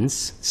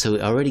omens, so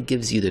it already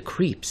gives you the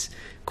creeps.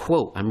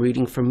 Quote, I'm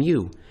reading from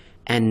you.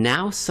 And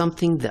now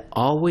something that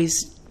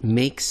always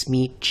makes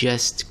me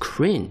just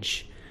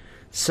cringe.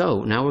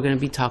 So now we're going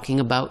to be talking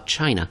about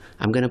China.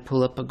 I'm going to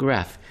pull up a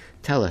graph.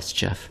 Tell us,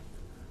 Jeff.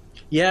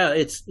 Yeah,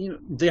 it's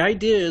the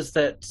idea is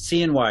that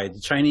CNY,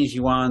 the Chinese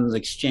yuan's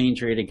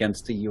exchange rate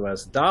against the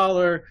U.S.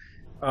 dollar,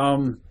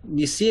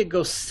 you see it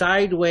go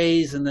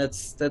sideways, and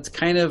that's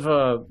kind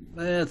of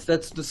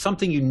that's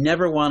something you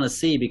never want to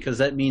see, because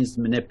that means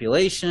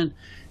manipulation.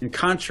 And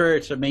contrary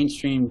to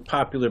mainstream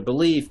popular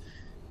belief,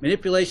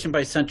 manipulation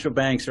by central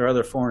banks or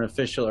other foreign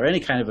official or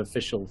any kind of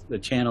official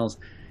channels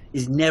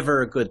is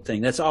never a good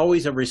thing. That's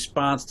always a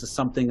response to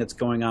something that's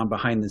going on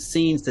behind the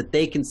scenes that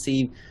they can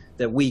see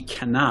that we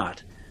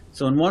cannot.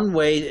 So in one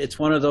way, it's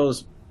one of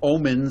those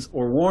omens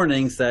or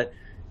warnings that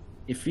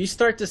if you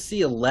start to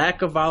see a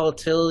lack of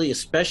volatility,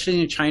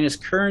 especially in China's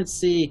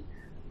currency,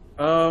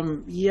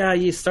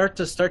 you start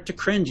to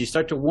cringe. You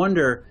start to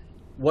wonder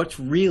what's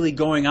really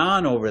going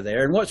on over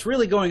there. And what's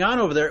really going on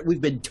over there,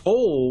 we've been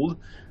told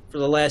for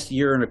the last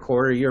year and a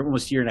quarter,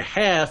 almost year and a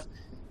half,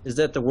 is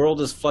that the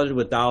world is flooded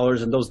with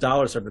dollars, and those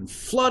dollars have been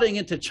flooding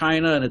into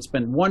China, and it's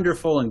been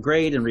wonderful and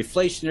great and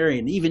reflationary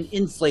and even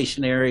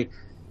inflationary.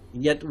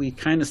 And yet we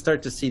kind of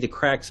start to see the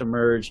cracks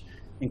emerge,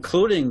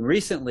 including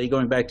recently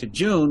going back to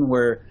June,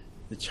 where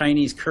the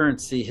Chinese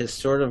currency has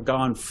sort of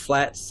gone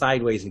flat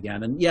sideways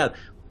again. And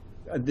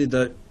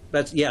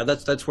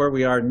that's where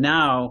we are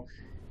now.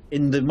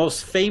 In the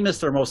most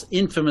famous or most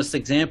infamous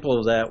example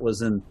of that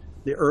was in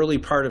the early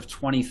part of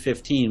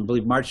 2015, I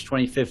believe March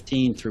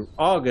 2015 through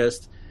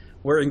August,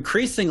 where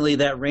increasingly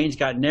that range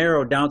got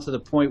narrowed down to the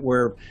point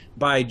where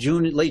by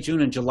late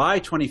June and July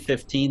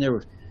 2015,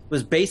 there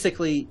was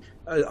basically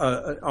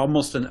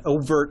almost an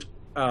overt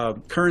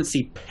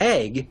currency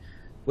peg,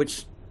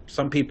 which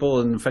some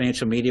people in the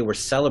financial media were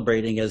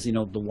celebrating as,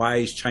 the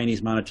wise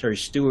Chinese monetary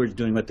stewards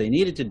doing what they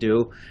needed to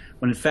do,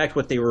 when in fact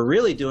what they were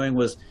really doing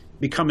was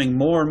becoming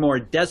more and more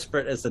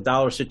desperate as the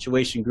dollar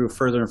situation grew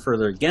further and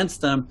further against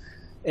them.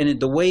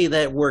 And the way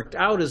that worked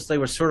out is they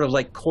were sort of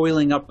like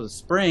coiling up a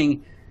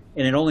spring,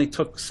 and it only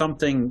took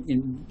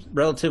something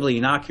relatively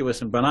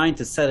innocuous and benign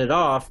to set it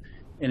off,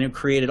 and it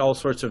created all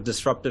sorts of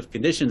disruptive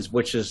conditions,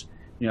 which is,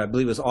 I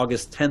believe it was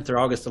August 10th or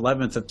August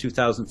 11th of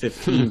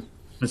 2015.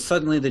 And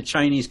suddenly the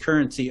Chinese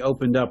currency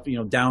opened up,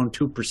 down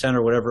 2%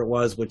 or whatever it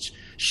was, which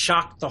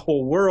shocked the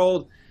whole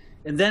world.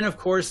 And then, of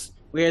course,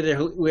 we had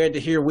to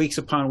hear weeks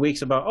upon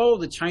weeks about,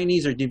 the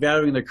Chinese are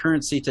devaluing their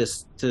currency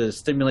to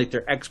stimulate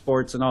their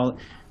exports and all.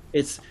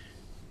 It's,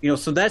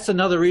 so that's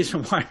another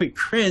reason why we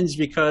cringe,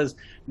 because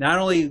not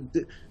only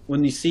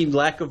when you see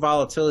lack of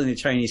volatility in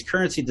the Chinese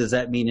currency, does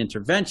that mean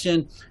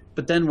intervention?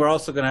 But then we're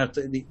also going to have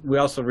to, we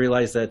also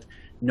realize that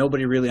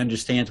nobody really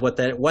understands what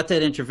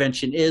that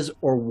intervention is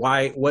or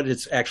what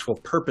its actual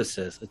purpose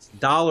is. It's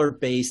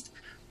dollar-based,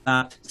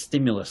 not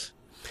stimulus.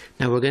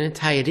 Now we're going to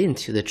tie it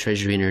into the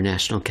Treasury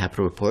International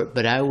Capital Report,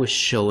 but I was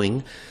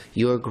showing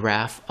your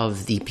graph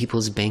of the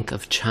People's Bank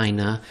of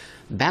China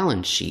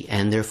balance sheet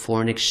and their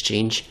foreign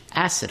exchange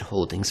asset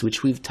holdings,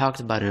 which we've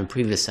talked about in a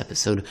previous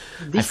episode.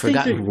 I've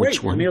forgotten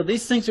which one. Emil,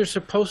 these things are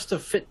supposed to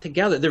fit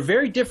together. They're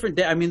very different.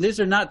 I mean,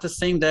 these are not the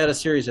same data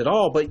series at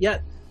all, but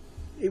yet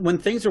when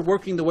things are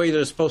working the way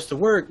they're supposed to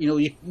work,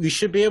 you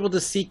should be able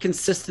to see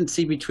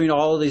consistency between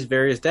all of these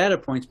various data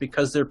points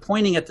because they're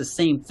pointing at the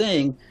same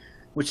thing,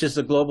 which is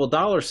the global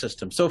dollar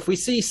system. So if we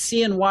see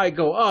CNY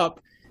go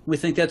up, we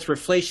think that's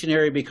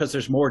reflationary because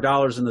there's more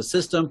dollars in the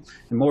system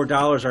and more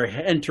dollars are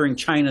entering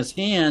China's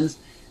hands,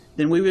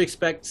 then we would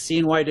expect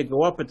CNY to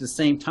go up at the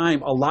same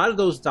time. A lot of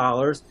those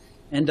dollars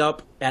end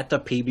up at the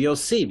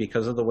PBOC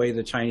because of the way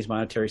the Chinese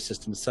monetary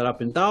system is set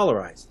up and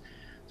dollarized.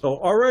 So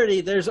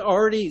there's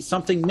already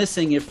something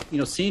missing if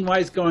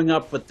CNY is going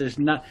up, but there's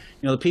not,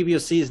 the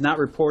PBOC is not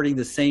reporting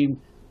the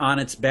same on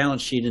its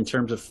balance sheet in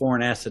terms of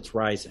foreign assets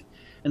rising.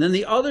 And then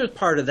the other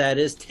part of that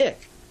is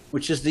TIC,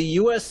 which is the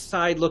U.S.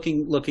 side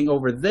looking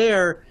over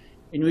there,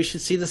 and we should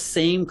see the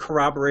same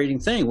corroborating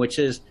thing, which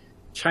is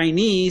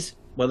Chinese,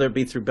 whether it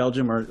be through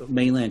Belgium or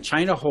mainland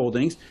China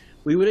holdings,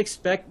 we would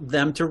expect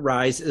them to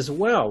rise as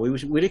well.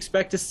 We'd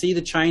expect to see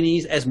the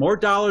Chinese, as more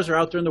dollars are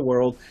out there in the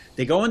world,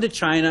 they go into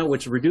China,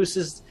 which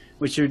reduces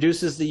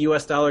the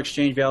U.S. dollar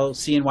exchange value.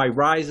 CNY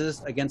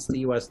rises against the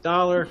U.S.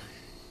 dollar.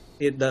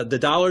 The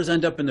dollars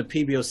end up in the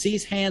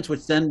PBOC's hands,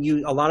 which then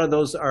a lot of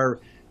those are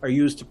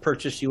used to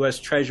purchase U.S.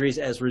 treasuries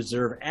as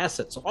reserve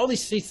assets. So all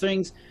these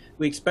things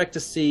we expect to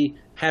see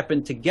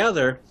happen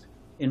together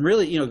and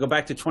really, go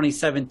back to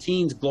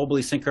 2017's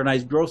globally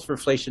synchronized growth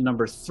reflation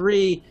number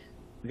 3.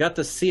 We got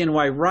the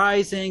CNY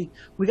rising.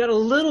 We got a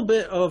little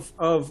bit of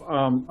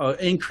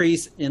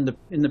increase in the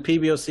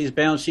PBOC's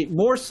balance sheet,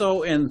 more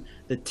so in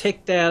the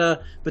TIC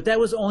data, but that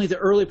was only the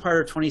early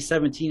part of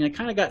 2017. It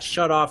kind of got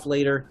shut off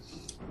later.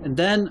 And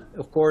then,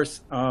 of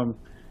course, now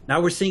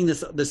we're seeing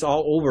this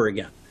all over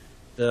again.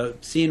 The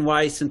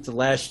CNY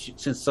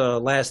since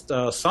last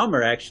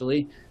summer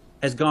actually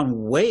has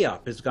gone way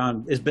up. It's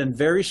been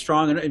very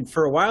strong, and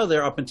for a while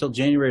there, up until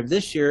January of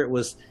this year,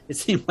 it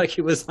seemed like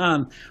it was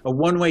on a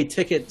one-way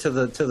ticket to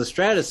the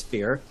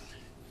stratosphere.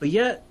 But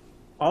yet,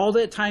 all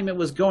that time it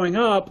was going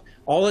up,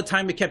 all the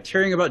time we kept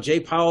hearing about Jay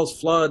Powell's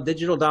flood,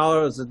 digital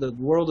dollars, the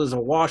world is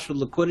awash with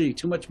liquidity,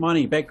 too much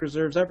money, bank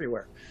reserves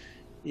everywhere.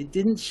 It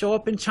didn't show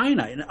up in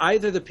China in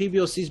either the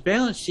PBOC's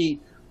balance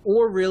sheet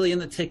or really in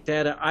the TIC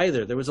data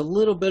either. There was a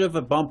little bit of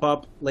a bump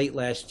up late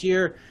last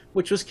year,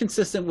 which was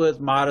consistent with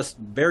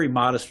very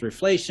modest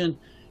reflation,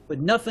 but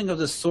nothing of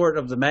the sort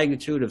of the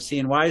magnitude of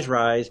CNY's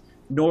rise,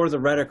 nor the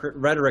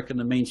rhetoric in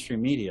the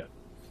mainstream media.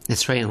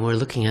 That's right, and we're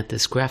looking at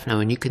this graph now,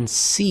 and you can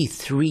see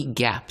 3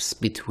 gaps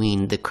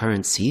between the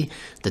currency,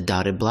 the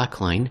dotted black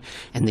line,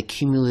 and the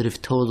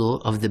cumulative total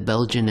of the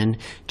Belgian and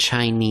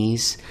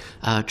Chinese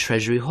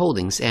treasury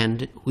holdings.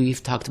 And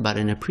we've talked about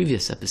in a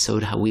previous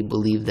episode how we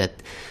believe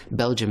that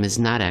Belgium is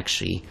not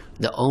actually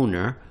the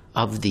owner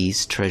of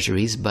these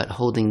treasuries, but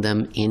holding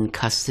them in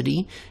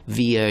custody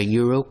via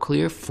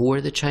Euroclear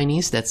for the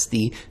Chinese. That's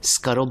the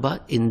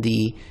scuttlebutt in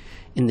the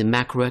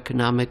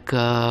macroeconomic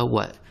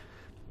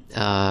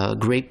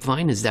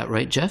grapevine. Is that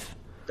right, Jeff?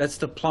 That's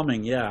the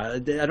plumbing, yeah. I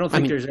don't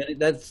think there's any,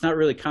 that's not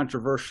really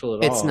controversial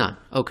at all. It's not,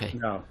 okay.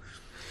 No.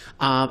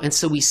 And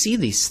so we see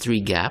these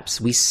 3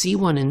 gaps. We see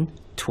one in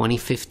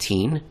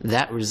 2015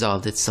 that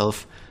resolved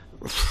itself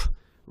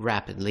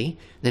rapidly.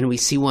 Then we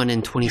see one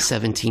in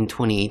 2017,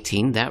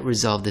 2018 that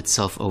resolved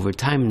itself over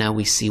time. Now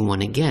we see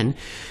one again.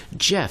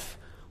 Jeff,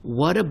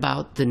 what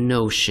about the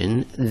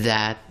notion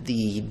that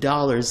the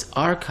dollars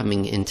are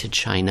coming into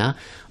China,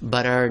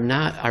 but are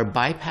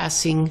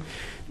bypassing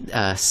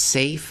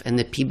SAFE and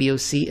the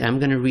PBOC? I'm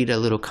going to read a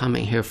little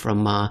comment here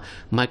from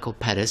Michael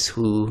Pettis,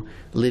 who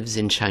lives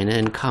in China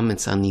and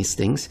comments on these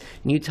things.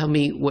 And you tell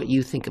me what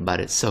you think about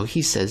it. So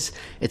he says,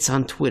 it's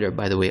on Twitter,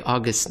 by the way,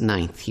 August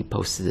 9th, he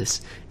posted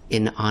this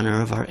in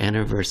honor of our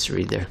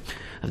anniversary there,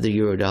 of the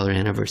Eurodollar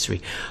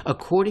anniversary.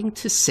 According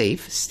to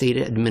SAFE, State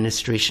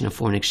Administration of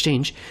Foreign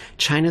Exchange,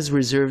 China's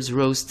reserves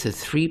rose to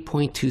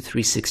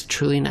 3.236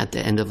 trillion at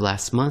the end of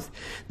last month,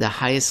 the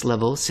highest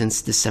level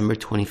since December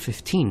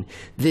 2015.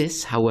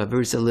 This, however,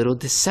 is a little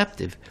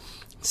deceptive.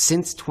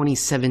 Since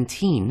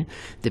 2017,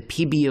 the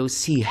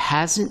PBOC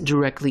hasn't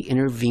directly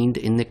intervened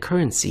in the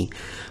currency,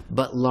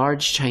 but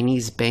large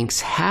Chinese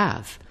banks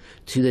have,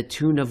 to the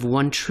tune of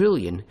 1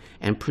 trillion,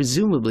 and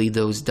presumably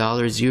those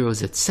dollars,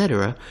 euros,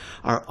 etc.,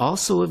 are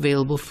also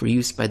available for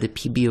use by the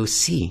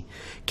PBOC.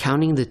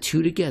 Counting the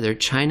two together,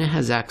 China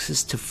has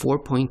access to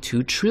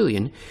 4.2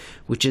 trillion,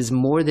 which is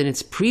more than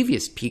its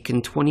previous peak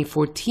in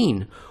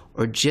 2014,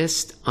 or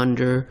just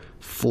under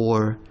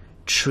 4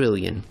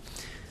 trillion.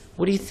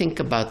 What do you think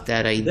about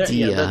that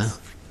idea?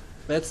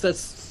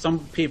 That's some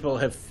people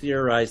have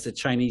theorized that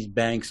Chinese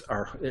banks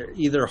are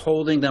either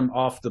holding them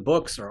off the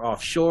books or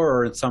offshore,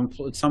 or in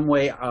some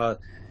way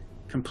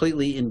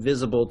completely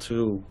invisible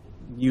to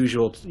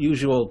usual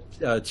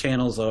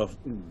channels of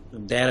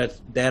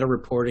data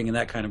reporting and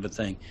that kind of a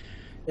thing.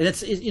 And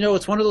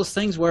it's one of those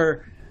things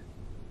where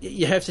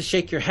you have to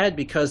shake your head,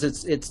 because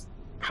it's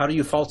how do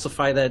you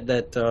falsify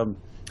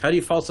how do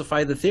you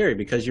falsify the theory?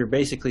 Because you're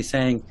basically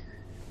saying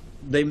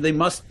they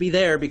must be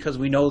there because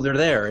we know they're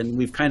there, and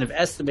we've kind of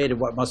estimated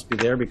what must be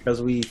there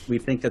because we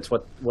think that's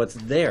what's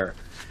there.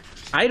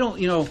 I don't,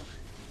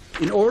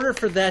 in order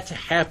for that to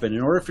happen,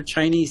 in order for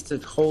Chinese to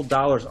hold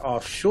dollars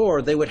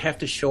offshore, they would have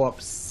to show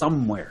up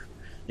somewhere.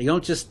 They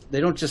don't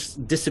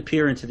just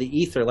disappear into the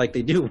ether like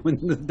they do when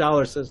the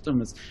dollar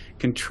system is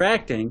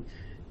contracting.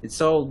 And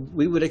so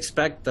we would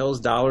expect those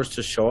dollars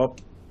to show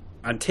up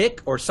on tick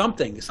or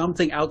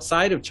something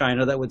outside of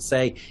China that would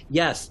say,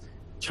 yes,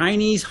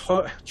 Chinese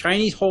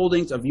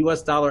holdings of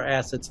U.S. dollar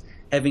assets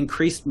have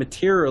increased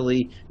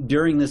materially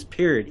during this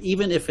period.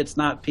 Even if it's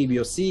not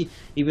PBOC,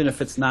 even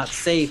if it's not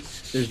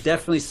safe, there's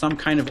definitely some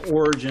kind of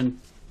origin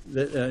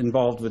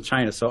involved with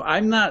China. So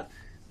I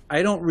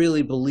don't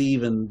really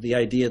believe in the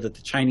idea that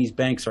the Chinese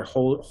banks are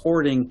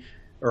holding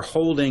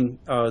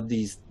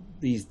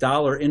these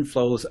dollar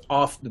inflows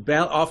off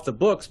the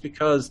books,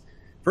 because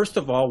first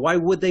of all, why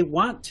would they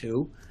want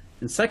to?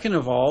 And second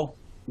of all,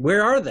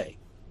 where are they?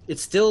 It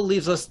still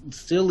leaves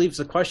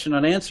the question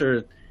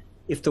unanswered.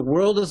 If the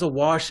world is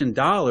awash in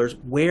dollars,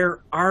 where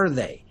are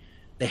they?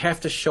 They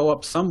have to show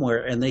up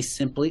somewhere, and they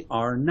simply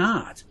are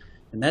not.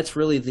 And that's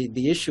really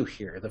the issue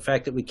here, the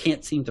fact that we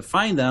can't seem to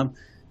find them,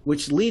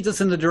 which leads us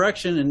in the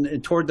direction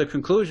and toward the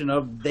conclusion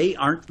of they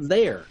aren't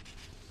there.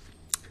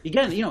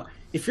 Again,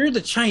 if you're the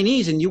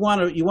Chinese and you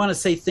want to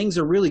say things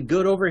are really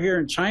good over here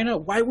in China,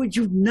 why would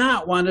you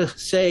not want to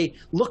say,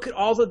 look at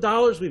all the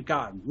dollars we've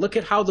gotten, look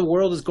at how the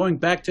world is going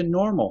back to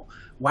normal?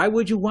 Why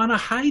would you want to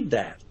hide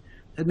that?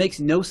 That makes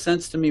no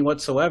sense to me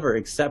whatsoever,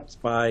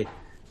 except by,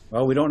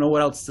 well, we don't know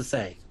what else to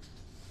say.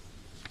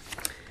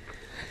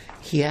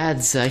 He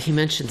adds, he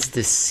mentions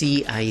the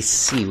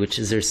CIC, which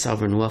is their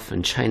Sovereign Wealth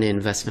Fund, China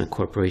Investment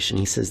Corporation.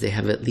 He says they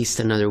have at least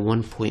another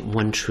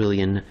 1.1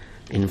 trillion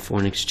in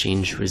foreign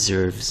exchange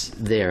reserves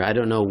there. I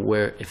don't know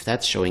if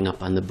that's showing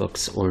up on the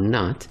books or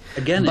not.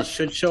 Again, it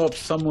should show up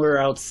somewhere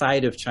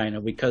outside of China,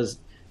 because,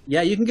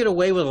 yeah, you can get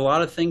away with a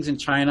lot of things in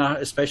China,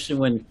 especially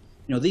when,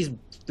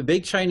 the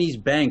big Chinese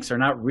banks are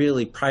not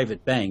really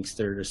private banks.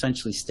 They're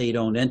essentially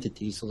state-owned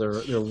entities, so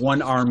they're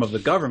one arm of the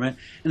government,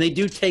 and they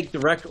do take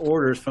direct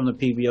orders from the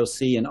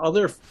PBOC and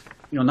other,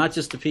 not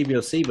just the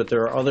PBOC, but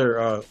there are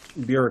other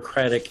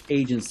bureaucratic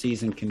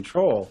agencies in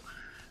control.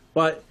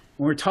 But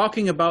when we're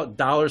talking about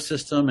dollar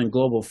system and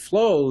global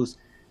flows,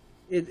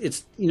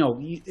 it's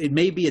it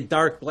may be a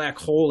dark black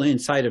hole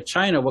inside of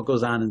China, what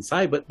goes on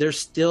inside, but there's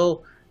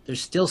still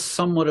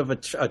somewhat of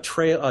a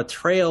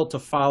trail to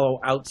follow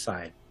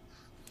outside.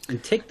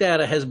 And tick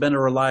data has been a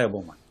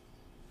reliable one.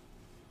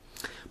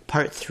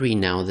 Part 3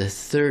 now, the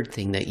third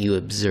thing that you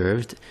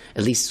observed,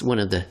 at least one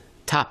of the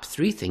top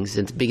 3 things.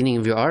 At the beginning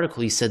of your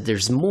article, you said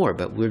there's more,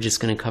 but we're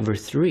just going to cover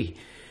 3.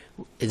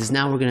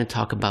 Now we're going to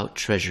talk about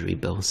treasury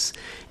bills.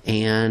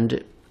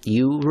 And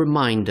you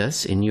remind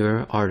us in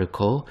your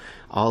article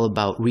all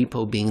about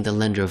repo being the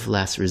lender of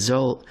last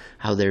resort,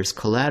 how there's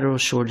collateral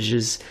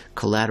shortages,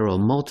 collateral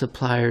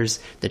multipliers,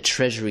 the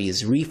treasury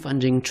is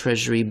refunding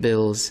treasury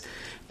bills,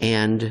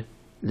 and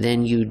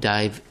then you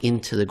dive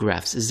into the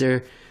graphs.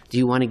 Do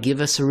you want to give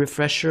us a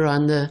refresher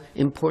on the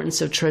importance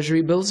of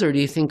treasury bills, or do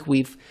you think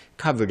we've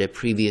covered it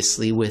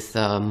previously with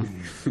previous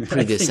I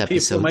think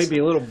episodes? People might be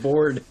a little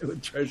bored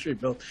with treasury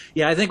bills.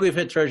 Yeah, I think we've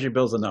hit treasury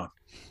bills enough.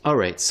 All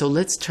right, so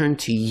let's turn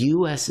to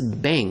U.S.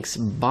 banks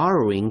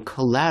borrowing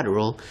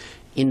collateral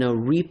in a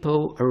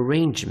repo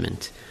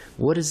arrangement.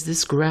 What does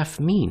this graph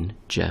mean,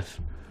 Jeff?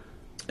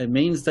 It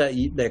means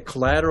that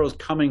collateral is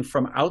coming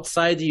from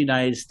outside the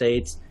United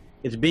States.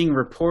 It's being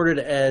reported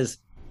as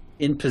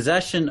in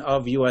possession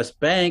of U.S.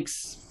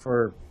 banks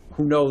for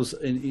who knows,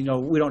 we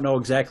don't know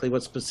exactly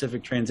what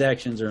specific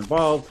transactions are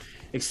involved,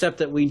 except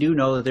that we do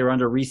know that they're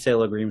under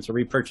resale agreements or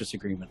repurchase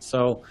agreements.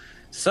 So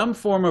some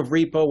form of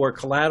repo where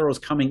collateral is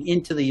coming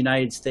into the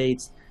United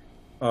States,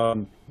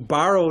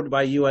 borrowed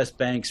by U.S.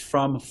 banks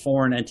from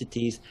foreign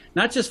entities,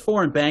 not just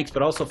foreign banks,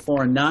 but also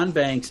foreign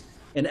non-banks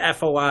and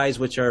FOIs,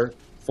 which are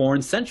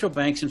foreign central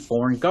banks and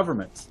foreign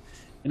governments.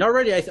 And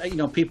already,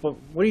 people,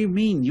 what do you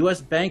mean?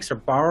 U.S. banks are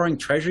borrowing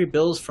treasury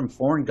bills from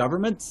foreign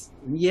governments?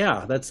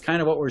 Yeah, that's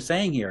kind of what we're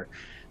saying here.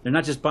 They're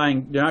not just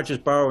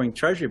borrowing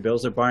treasury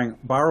bills. They're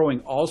borrowing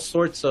all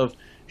sorts of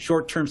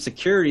short-term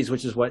securities,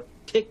 which is what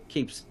TIC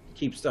keeps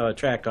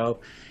track of.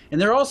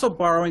 And they're also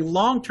borrowing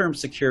long-term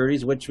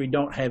securities, which we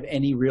don't have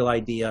any real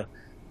idea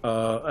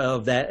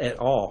of that at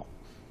all.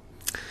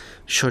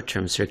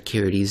 Short-term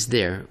securities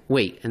there.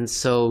 Wait, and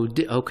so,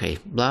 okay,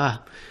 blah.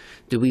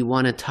 Do we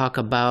want to talk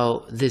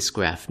about this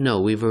graph?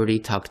 No, we've already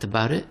talked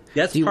about it.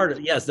 That's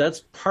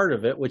part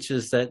of it, which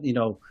is that,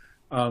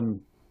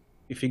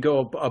 if you go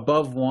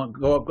above one,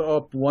 go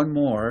up one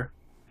more,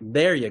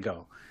 there you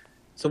go.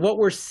 So what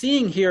we're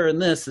seeing here in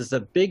this is a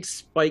big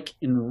spike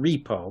in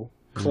repo,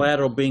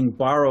 collateral being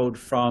borrowed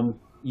from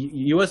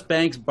U.S.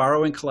 banks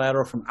borrowing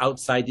collateral from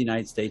outside the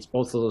United States.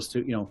 Both of those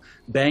two,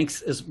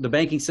 banks, is the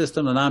banking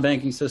system, the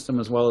non-banking system,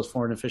 as well as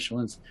foreign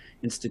official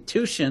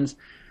institutions,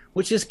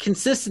 which is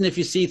consistent if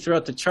you see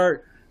throughout the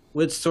chart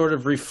with sort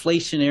of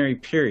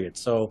reflationary periods.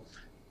 So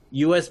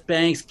U.S.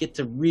 banks get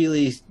to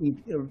really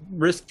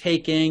risk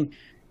taking,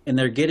 and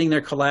they're getting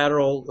their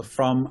collateral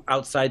from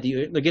outside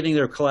they're getting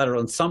their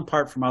collateral in some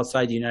part from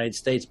outside the United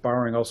States,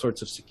 borrowing all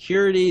sorts of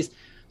securities.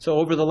 So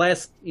over the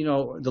last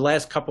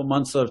couple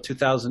months of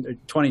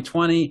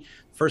 2020,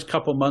 first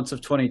couple months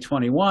of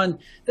 2021,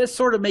 that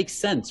sort of makes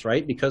sense,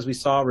 right? Because we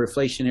saw a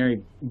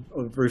reflationary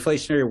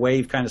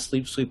wave kind of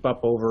sweep up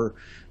over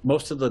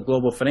most of the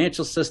global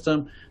financial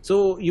system.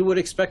 So you would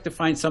expect to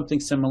find something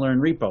similar in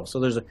repo. So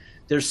there's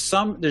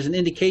an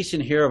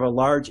indication here of a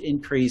large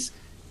increase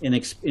in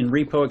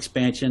repo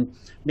expansion.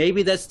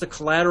 Maybe that's the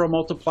collateral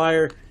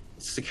multiplier,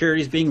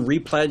 securities being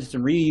repledged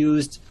and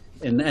reused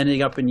and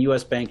ending up in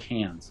U.S. bank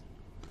hands.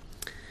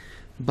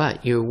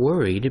 But you're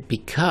worried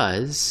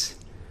because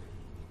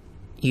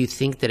you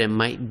think that it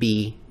might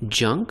be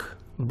junk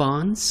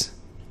bonds,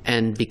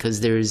 and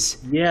because there's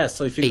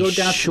so if you go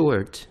down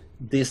short. To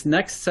this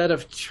next set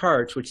of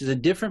charts, which is a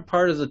different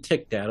part of the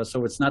tick data,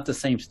 so it's not the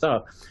same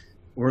stuff.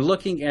 We're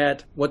looking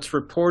at what's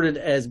reported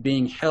as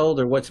being held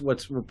or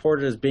what's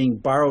reported as being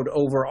borrowed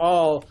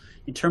overall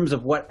in terms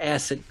of what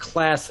asset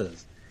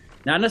classes.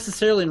 Not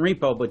necessarily in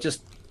repo, but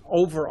just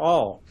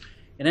overall.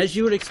 And as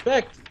you would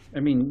expect, I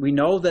mean, we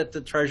know that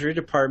the Treasury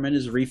Department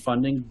is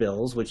refunding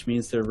bills, which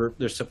means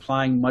they're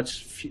supplying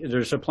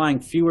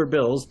fewer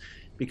bills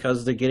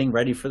because they're getting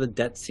ready for the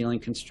debt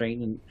ceiling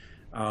constraint, and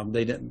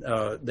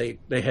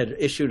they had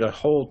issued a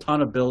whole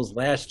ton of bills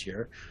last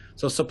year.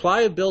 So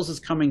supply of bills is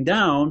coming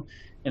down,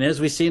 and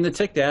as we see in the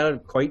tick data,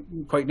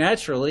 quite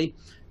naturally,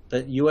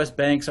 that U.S.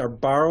 banks are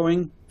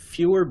borrowing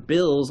fewer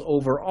bills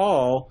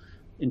overall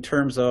in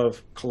terms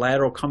of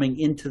collateral coming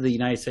into the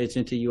United States,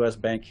 into U.S.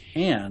 bank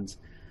hands.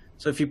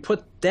 So if you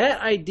put that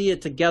idea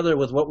together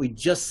with what we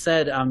just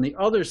said on the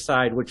other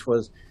side, which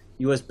was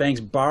U.S.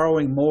 banks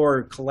borrowing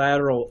more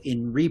collateral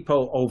in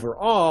repo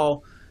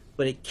overall,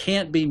 but it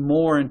can't be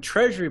more in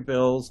Treasury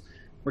bills,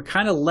 we're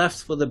kind of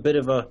left with a bit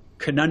of a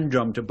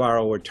conundrum, to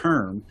borrow a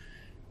term.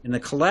 And the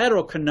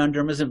collateral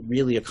conundrum isn't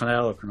really a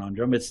collateral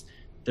conundrum.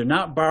 They're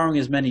not borrowing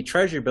as many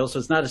Treasury bills, so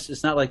it's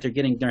not like they're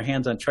getting their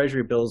hands on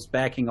Treasury bills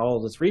backing all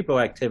of this repo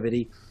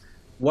activity.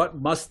 What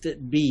must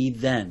it be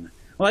then?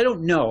 Well, I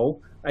don't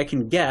know. I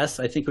can guess.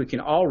 I think we can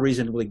all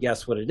reasonably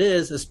guess what it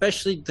is,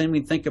 especially then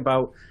we think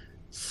about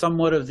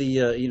somewhat of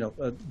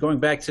the, going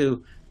back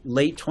to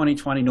late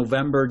 2020,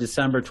 November,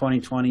 December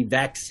 2020,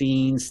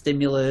 vaccines,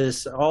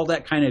 stimulus, all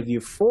that kind of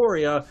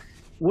euphoria.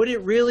 Would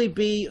it really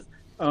be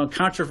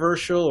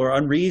controversial or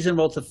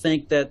unreasonable to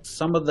think that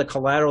some of the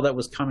collateral that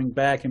was coming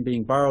back and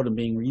being borrowed and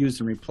being reused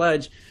and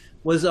repledged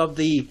was of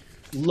the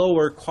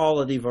lower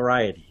quality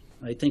variety?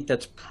 I think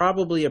that's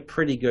probably a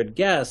pretty good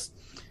guess.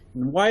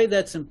 And why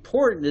that's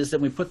important is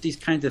that we put these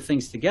kinds of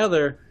things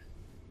together.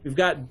 We've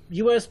got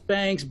U.S.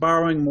 banks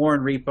borrowing more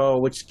in repo,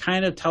 which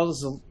kind of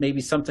tells us maybe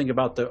something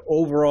about the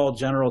overall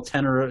general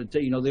tenor,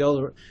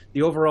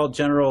 the overall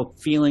general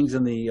feelings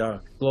in the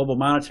global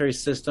monetary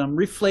system.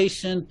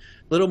 Reflation, a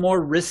little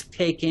more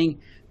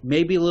risk-taking,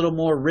 maybe a little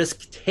more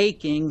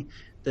risk-taking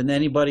than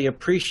anybody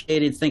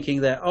appreciated, thinking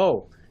that,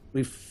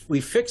 we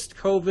fixed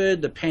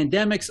COVID, the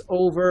pandemic's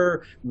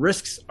over,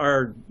 risks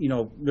are,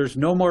 there's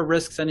no more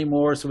risks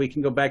anymore, so we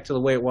can go back to the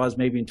way it was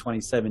maybe in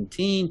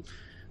 2017,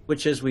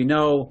 which, as we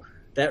know,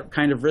 that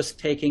kind of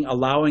risk-taking,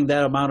 allowing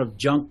that amount of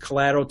junk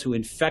collateral to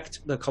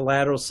infect the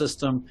collateral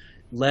system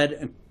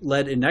led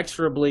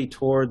inexorably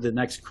toward the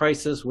next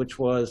crisis, which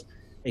was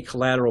a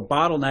collateral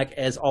bottleneck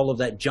as all of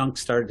that junk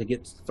started to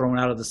get thrown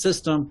out of the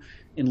system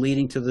and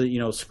leading to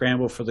the,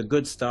 scramble for the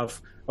good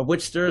stuff, of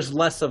which there's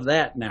less of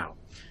that now.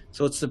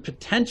 So it's the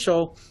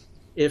potential,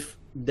 if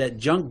that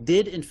junk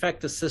did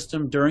infect the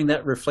system during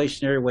that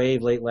reflationary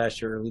wave late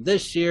last year, early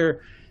this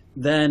year,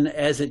 then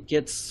as it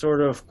gets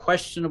sort of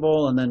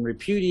questionable and then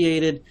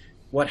repudiated,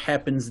 what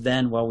happens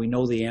then? Well, we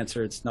know the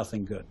answer. It's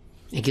nothing good.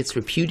 It gets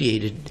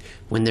repudiated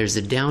when there's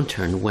a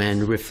downturn,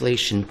 when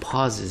reflation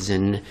pauses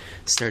and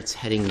starts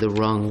heading the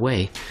wrong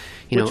way.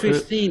 Which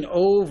we've seen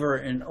over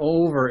and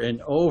over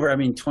and over. I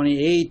mean,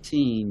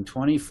 2018,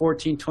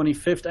 2014,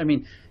 2015. I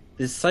mean,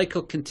 this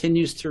cycle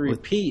continues to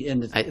repeat,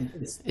 and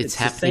it's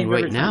happening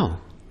right now.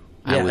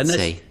 I would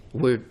say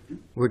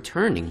we're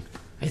turning.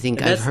 I think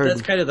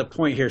that's kind of the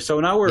point here. So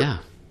now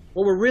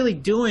what we're really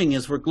doing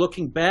is we're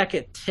looking back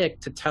at tick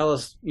to tell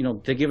us,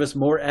 to give us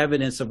more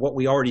evidence of what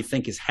we already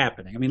think is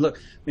happening. I mean, look,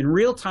 in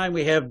real time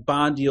we have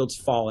bond yields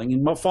falling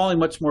and falling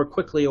much more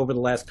quickly over the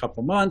last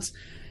couple months,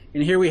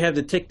 and here we have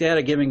the tick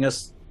data giving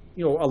us,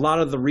 a lot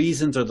of the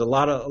reasons or a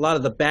lot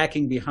of the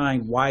backing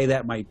behind why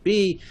that might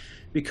be.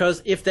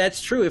 Because if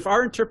that's true, if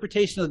our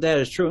interpretation of the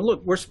data is true, and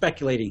look, we're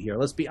speculating here,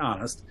 let's be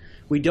honest.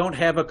 We don't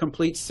have a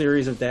complete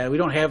series of data. We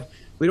don't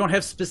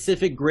have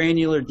specific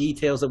granular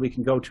details that we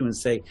can go to and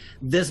say,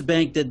 this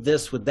bank did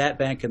this with that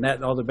bank and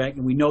that other bank,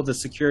 and we know the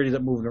security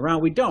that moving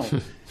around. We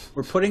don't.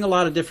 We're putting a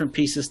lot of different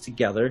pieces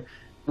together.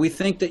 We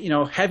think that,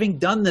 having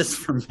done this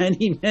for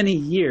many, many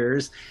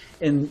years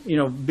and,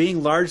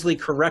 being largely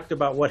correct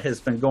about what has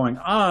been going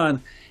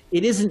on,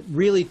 it isn't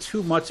really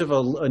too much of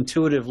an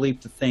intuitive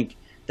leap to think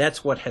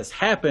that's what has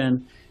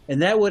happened.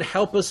 And that would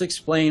help us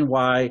explain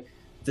why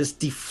this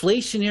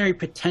deflationary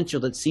potential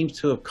that seems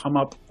to have come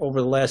up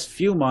over the last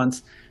few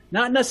months,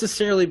 not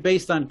necessarily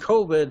based on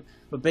COVID,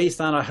 but based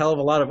on a hell of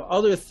a lot of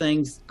other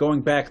things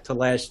going back to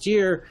last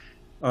year,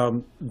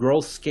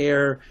 growth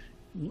scare,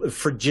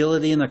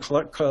 fragility in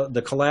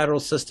the collateral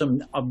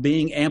system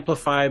being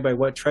amplified by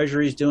what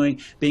Treasury is doing,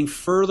 being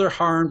further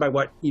harmed by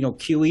what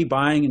QE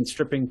buying and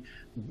stripping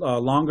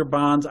longer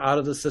bonds out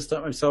of the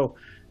system. And so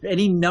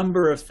any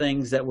number of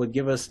things that would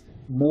give us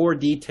more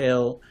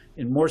detail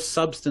and more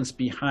substance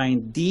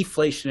behind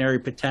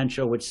deflationary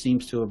potential, which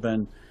seems to have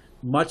been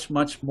much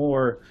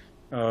more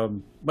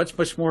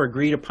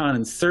agreed upon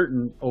and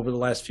certain over the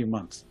last few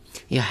months.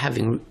 Yeah,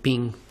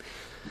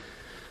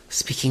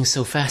 speaking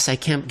so fast, I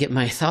can't get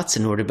my thoughts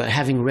in order, but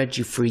having read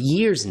you for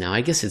years now, I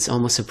guess it's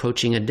almost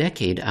approaching a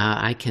decade,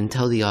 I can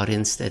tell the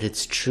audience that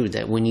it's true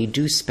that when you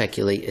do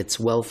speculate, it's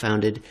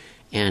well-founded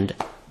and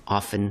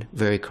often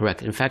very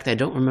correct. In fact, I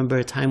don't remember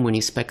a time when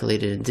you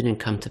speculated and didn't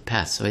come to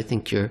pass. So I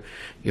think you're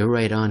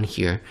right on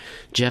here.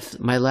 Jeff,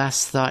 my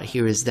last thought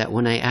here is that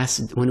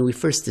when we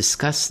first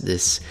discussed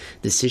this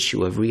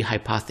issue of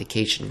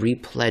rehypothecation,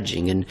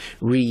 repledging, and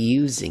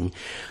reusing,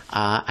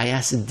 I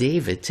asked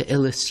David to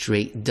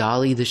illustrate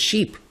Dolly the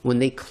sheep when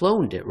they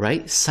cloned it,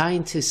 right?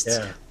 Scientists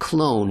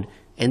clone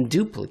and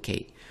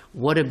duplicate.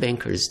 What do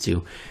bankers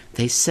do?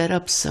 They set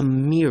up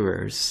some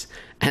mirrors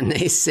and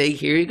they say,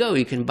 here you go,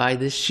 you can buy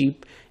this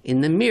sheep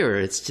in the mirror.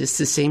 It's just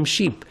the same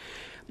sheep.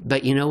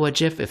 But you know what,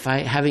 Jeff?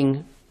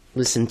 Having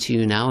listened to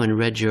you now and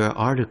read your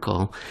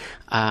article,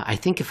 I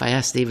think if I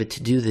asked David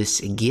to do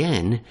this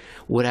again,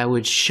 what I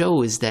would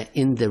show is that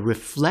in the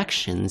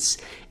reflections,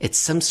 it's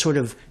some sort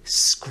of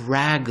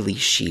scraggly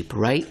sheep,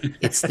 right?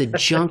 It's the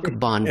junk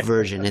bond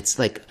version. It's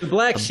like the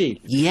black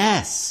sheep.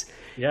 Yes.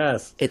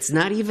 Yes. It's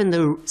not even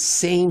the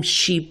same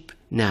sheep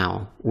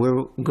now.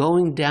 We're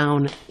going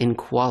down in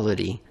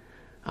quality.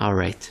 All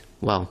right.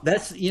 Well,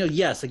 that's,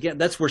 yes, again,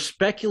 we're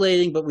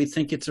speculating, but we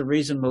think it's a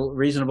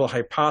reasonable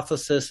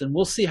hypothesis, and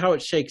we'll see how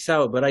it shakes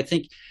out. But I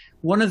think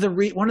one of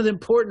the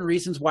important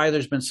reasons why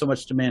there's been so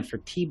much demand for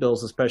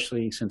T-bills,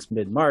 especially since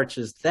mid-March,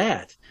 is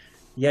that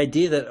the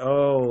idea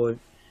that,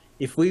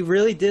 if we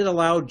really did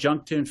allow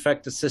junk to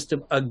infect the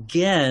system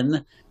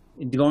again,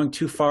 going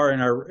too far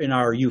in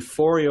our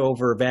euphoria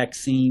over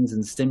vaccines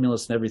and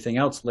stimulus and everything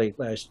else late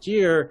last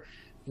year,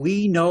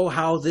 we know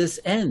how this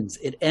ends.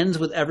 It ends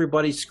with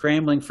everybody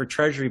scrambling for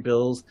Treasury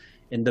bills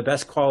and the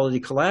best quality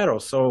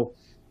collateral. So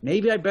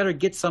maybe I better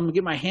get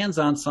my hands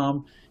on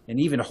some, and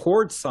even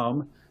hoard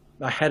some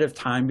ahead of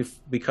time,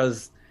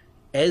 because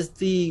as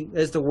the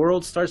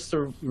world starts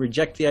to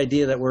reject the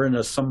idea that we're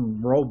in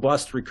some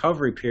robust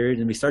recovery period,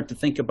 and we start to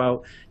think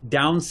about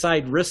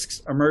downside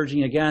risks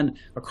emerging again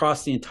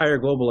across the entire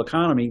global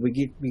economy, we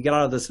get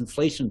out of this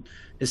inflation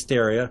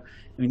hysteria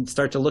and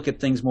start to look at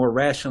things more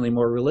rationally,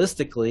 more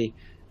realistically.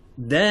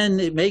 Then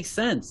it makes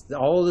sense.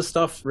 All of this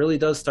stuff really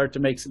does start to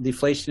make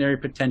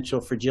deflationary potential,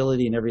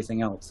 fragility, and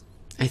everything else.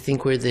 I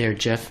think we're there,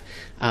 Jeff.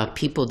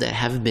 People that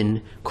have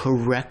been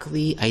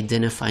correctly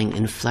identifying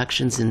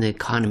inflections in the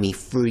economy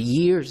for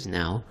years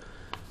now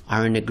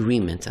are in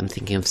agreement. I'm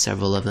thinking of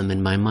several of them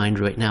in my mind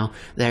right now.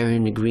 They're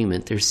in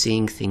agreement. They're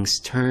seeing things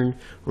turn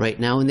right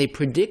now, and they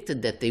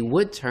predicted that they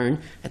would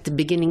turn at the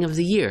beginning of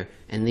the year,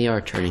 and they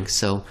are turning.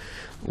 So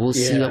we'll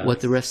see what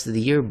the rest of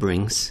the year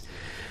brings.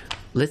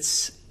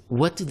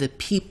 What do the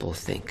people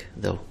think,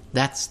 though?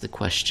 That's the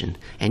question.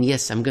 And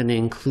yes, I'm going to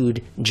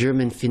include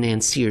German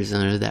financiers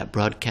under that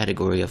broad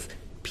category of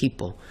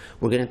people.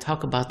 We're going to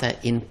talk about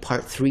that in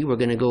part 3. We're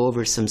going to go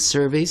over some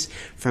surveys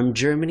from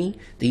Germany,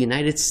 the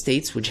United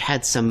States, which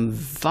had some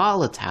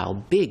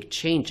volatile, big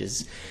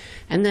changes,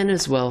 and then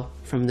as well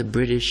from the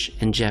British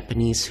and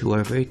Japanese, who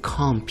are very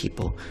calm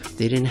people.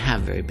 They didn't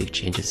have very big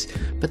changes,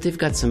 but they've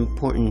got some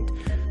important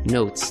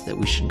notes that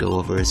we should go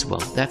over as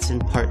well. That's in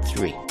part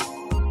 3.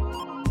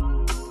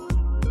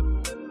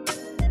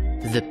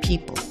 The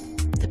people,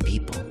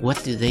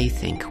 what do they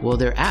think? Well,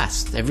 they're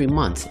asked every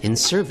month in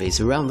surveys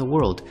around the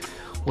world,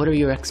 what are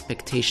your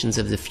expectations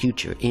of the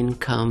future?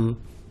 Income,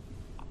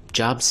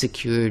 job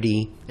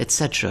security,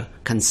 etc.,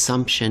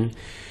 consumption.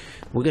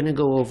 We're going to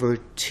go over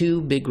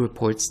 2 big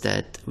reports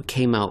that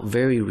came out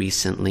very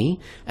recently,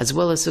 as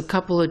well as a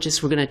couple of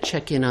we're going to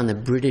check in on the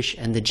British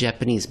and the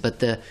Japanese. But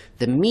the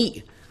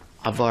meat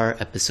of our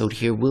episode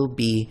here will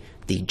be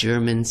the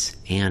Germans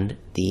and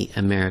the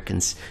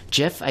Americans.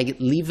 Jeff, I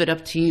leave it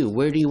up to you.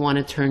 Where do you want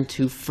to turn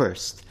to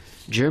first?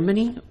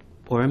 Germany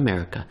or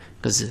America?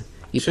 Because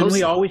shouldn't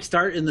we always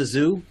start in the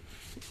zoo?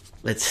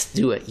 Let's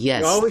do it.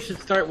 Yes. We always should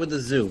start with the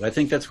zoo. I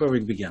think that's where we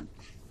begin.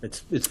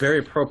 It's very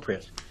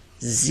appropriate.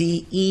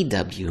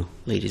 ZEW,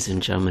 ladies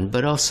and gentlemen,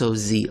 but also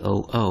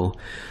ZOO.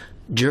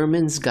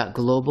 Germans Got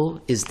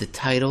Global is the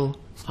title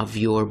of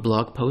your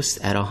blog post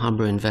at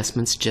Alhambra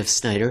Investments. Jeff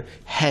Snyder,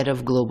 head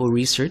of global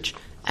research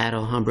at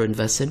Alhambra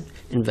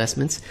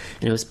Investments,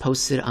 and it was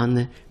posted on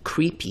the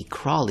creepy,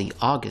 crawly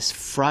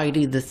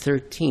Friday the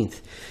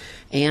 13th.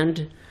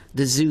 And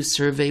the zoo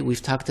survey,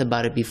 we've talked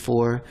about it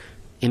before,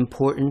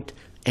 important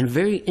And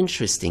very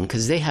interesting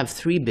because they have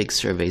three big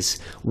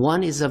surveys.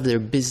 One is of their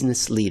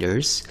business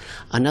leaders,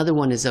 another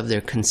one is of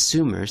their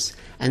consumers,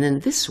 and then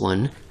this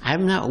one,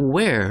 I'm not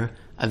aware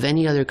of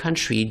any other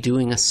country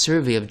doing a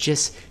survey of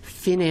just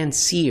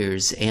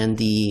financiers and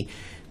the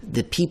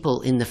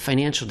people in the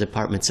financial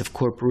departments of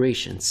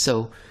corporations.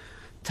 So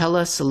tell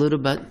us a little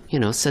bit,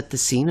 set the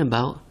scene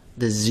about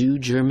the Zoo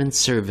German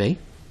survey.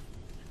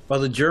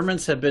 Well, the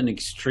Germans have been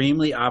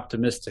extremely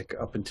optimistic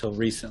up until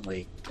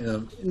recently.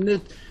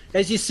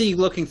 As you see,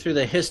 looking through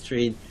the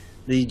history,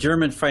 the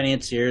German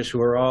financiers,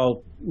 who are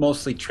all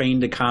mostly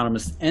trained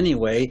economists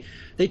anyway,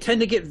 they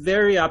tend to get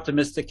very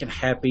optimistic and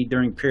happy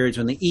during periods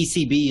when the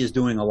ECB is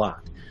doing a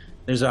lot.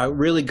 There's a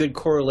really good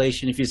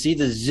correlation. If you see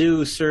the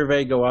Zoo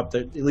survey go up,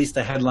 at least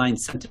the headline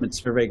sentiment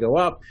survey go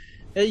up,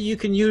 you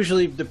can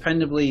usually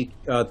dependably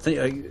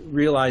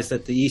realize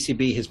that the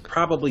ECB has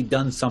probably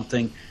done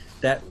something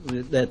that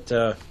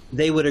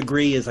they would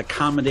agree is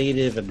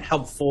accommodative and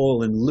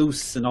helpful and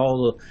loose and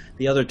all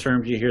the other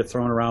terms you hear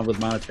thrown around with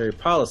monetary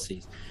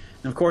policies.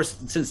 And of course,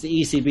 since the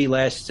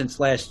ECB since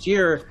last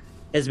year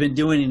has been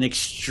doing an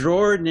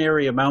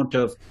extraordinary amount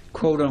of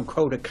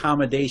quote-unquote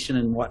accommodation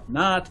and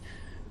whatnot,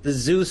 the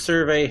Zoo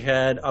survey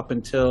had, up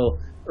until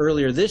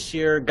earlier this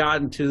year,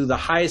 gotten to the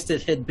highest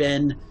it had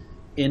been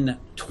in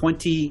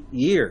 20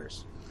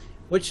 years,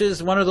 which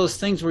is one of those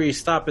things where you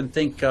stop and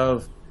think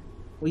of,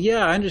 well,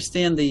 yeah, I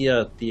understand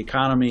the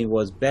economy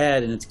was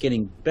bad and it's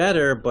getting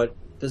better, but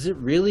does it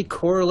really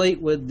correlate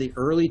with the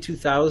early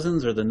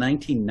 2000s or the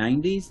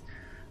 1990s?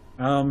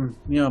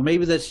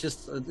 Maybe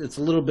it's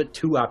a little bit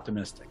too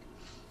optimistic.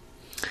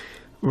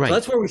 Right. So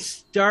that's where we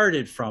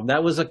started from.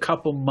 That was a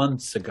couple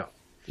months ago.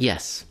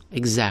 Yes,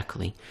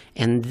 exactly.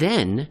 And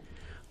then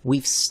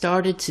we've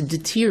started to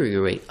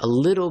deteriorate a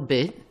little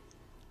bit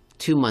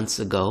 2 months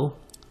ago,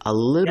 a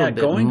little bit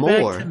going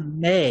more. Back to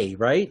May,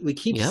 right? We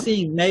keep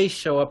seeing May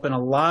show up in a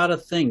lot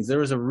of things. There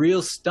was a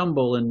real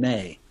stumble in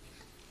May.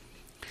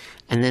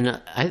 And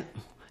then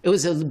it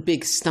was a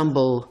big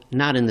stumble,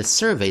 not in the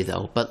survey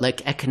though, but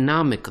like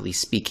economically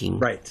speaking.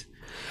 Right.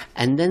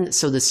 And then,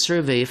 so the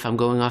survey, if I'm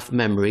going off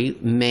memory,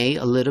 May,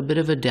 a little bit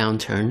of a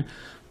downturn,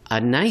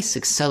 a nice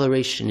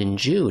acceleration in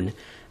June,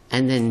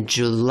 and then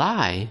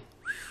July,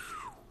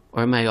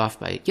 or am I off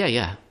by,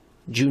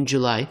 June,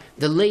 July,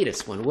 the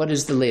latest one. What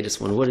is the latest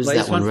one? What does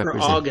that one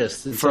represent? For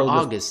August. For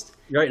August.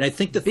 Right, and I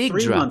think the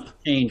 3-month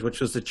change, which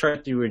was the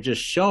chart you were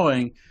just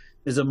showing,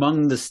 is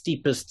among the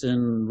steepest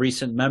in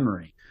recent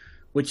memory,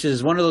 which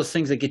is one of those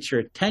things that gets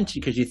your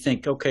attention because you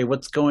think, okay,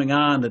 what's going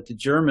on that the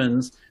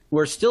Germans, who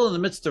are still in the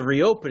midst of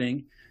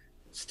reopening,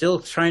 still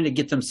trying to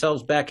get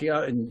themselves back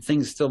out and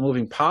things still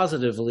moving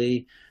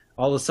positively,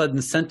 all of a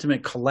sudden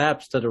sentiment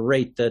collapsed at a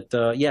rate that,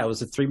 it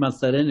was a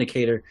 3-month net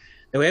indicator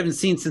that we haven't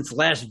seen since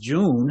last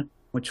June,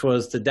 which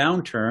was the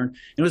downturn.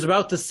 It was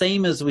about the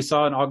same as we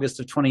saw in August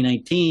of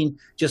 2019,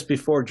 just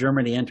before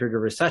Germany entered a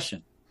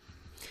recession.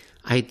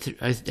 I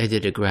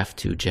did a graph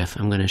too, Jeff.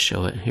 I'm going to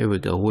show it. Here we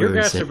go. Where Your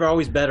graphs is it? are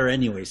always better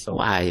anyway. So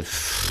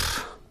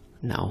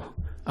no.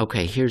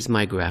 Okay, here's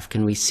my graph.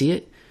 Can we see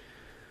it?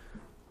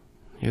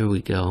 Here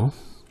we go.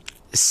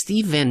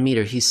 Steve Van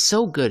Meter, he's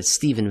so good.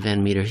 Steven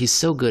Van Meter, he's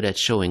so good at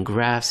showing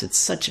graphs. He's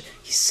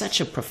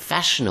such a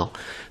professional,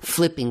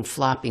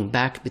 flopping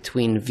back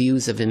between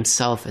views of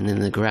himself and then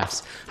the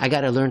graphs. I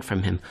got to learn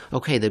from him.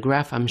 Okay, the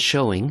graph I'm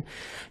showing,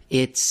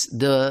 it's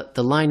the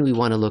line we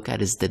want to look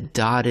at is the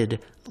dotted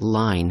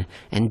line.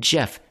 And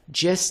Jeff,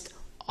 just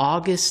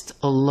August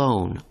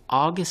alone,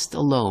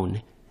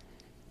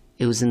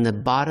 it was in the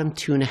bottom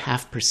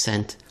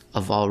 2.5%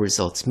 of all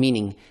results,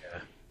 meaning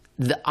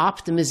the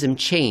optimism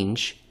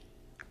change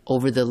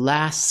over the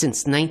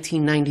since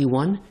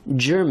 1991,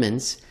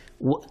 Germans,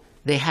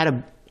 they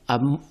had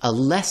a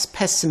less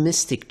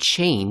pessimistic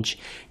change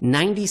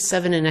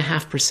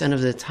 97.5%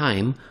 of the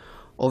time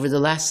over the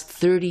last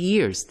 30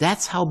 years.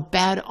 That's how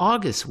bad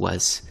August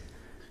was.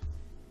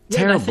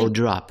 Terrible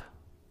drop.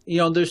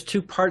 There's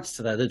two parts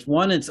to that. It's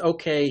one, it's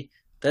okay,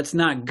 that's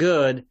not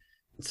good.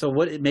 So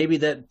maybe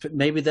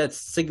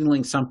that's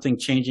signaling something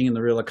changing in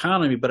the real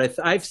economy. But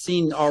I've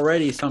seen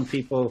already some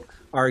people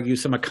argue,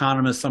 some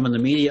economists, some in the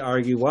media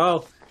argue,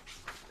 well,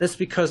 that's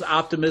because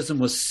optimism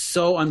was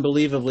so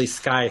unbelievably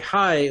sky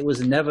high, it was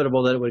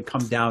inevitable that it would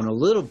come down a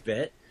little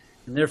bit,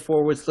 and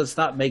therefore let's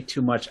not make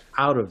too much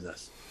out of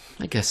this.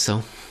 I guess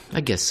so.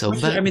 But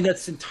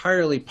that's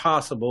entirely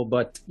possible.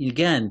 But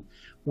again,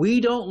 we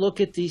don't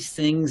look at these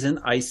things in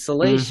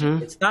isolation.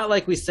 Mm-hmm. It's not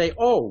like we say,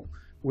 oh,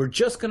 we're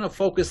just going to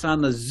focus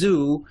on the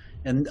zoo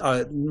and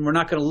we're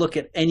not going to look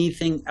at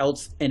anything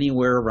else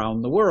anywhere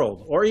around the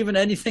world or even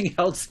anything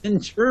else in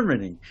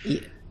Germany.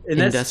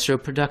 Industrial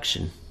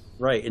production.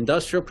 Right.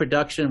 Industrial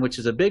production, which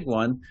is a big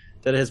one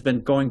that has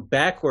been going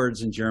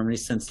backwards in Germany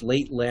since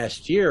late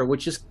last year,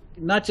 which is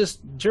not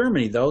just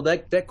Germany, though.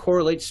 That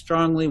correlates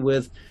strongly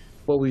with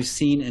what we've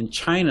seen in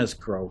China's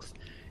growth.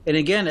 And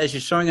again, as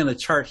you're showing on the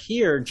chart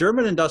here,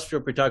 German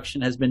industrial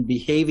production has been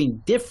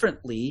behaving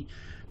differently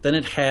than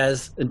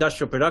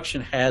industrial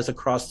production has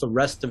across the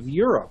rest of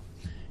Europe.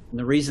 And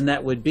the reason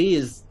that would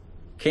be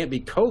can't be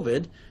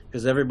COVID.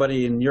 because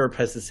everybody in Europe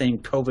has the same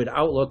COVID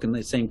outlook and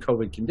the same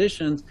COVID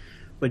conditions.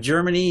 But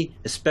Germany,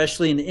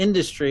 especially in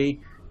industry,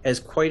 has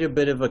quite a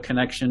bit of a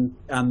connection,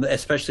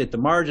 especially at the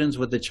margins,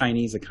 with the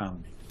Chinese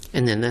economy.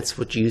 And then that's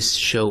what you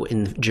show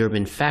in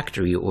German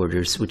factory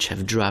orders, which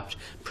have dropped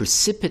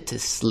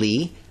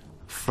precipitously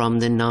from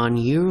the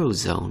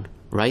non-Eurozone,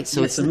 right?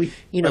 So yes, it's, I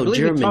believe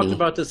Germany. We talked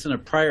about this in a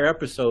prior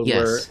episode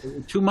where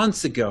 2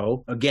 months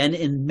ago, again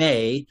in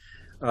May,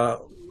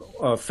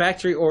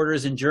 factory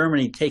orders in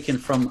Germany taken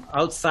from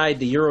outside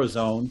the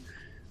Eurozone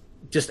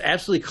just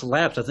absolutely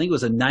collapsed. I think it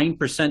was a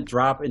 9%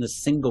 drop in a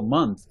single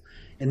month.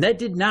 And that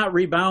did not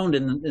rebound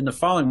in the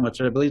following months.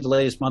 I believe the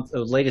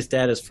latest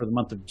data is for the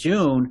month of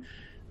June.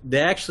 They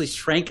actually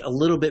shrank a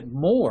little bit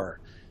more.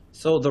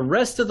 So the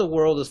rest of the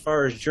world, as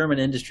far as German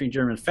industry,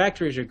 German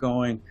factories are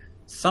going,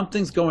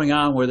 something's going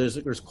on where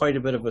there's quite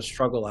a bit of a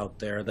struggle out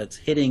there that's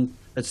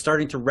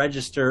starting to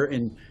register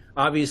in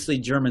obviously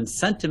German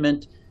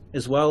sentiment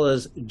as well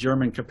as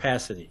German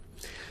capacity.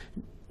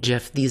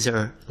 Jeff, these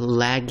are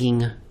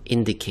lagging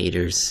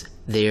indicators.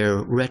 They're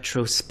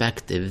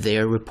retrospective. They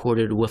are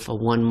reported with a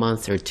 1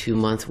 month or 2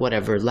 month,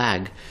 whatever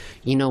lag.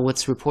 You know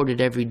what's reported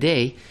every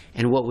day,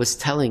 and what was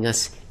telling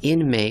us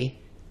in May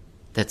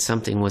that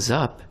something was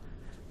up?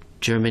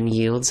 German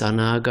yields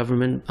on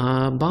government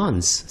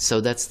bonds.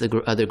 So that's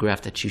the other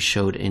graph that you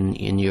showed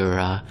in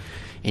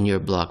your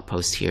blog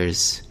post here.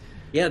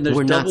 And there's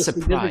we're double not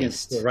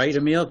surprised, right,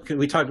 Emil?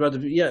 We talked about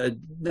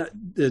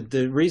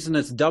the reason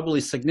it's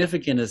doubly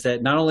significant is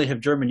that not only have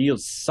German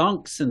yields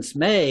sunk since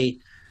May,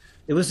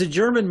 it was the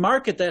German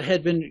market that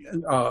had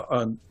been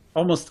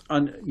almost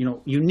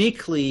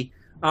uniquely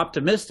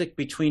optimistic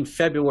between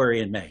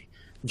February and May.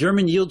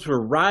 German yields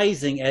were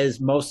rising as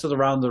most yields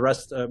around the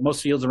rest of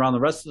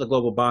the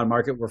global bond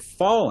market were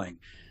falling.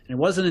 And it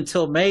wasn't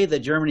until May that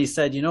Germany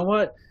said, you know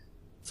what?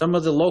 Some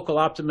of the local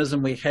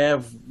optimism we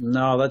have,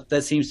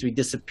 that seems to be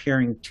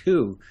disappearing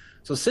too.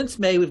 So since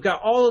May, we've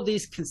got all of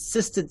these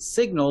consistent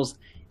signals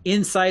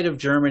inside of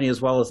Germany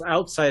as well as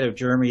outside of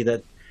Germany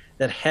that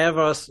have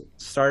us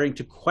starting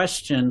to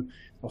question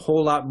a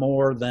whole lot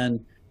more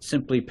than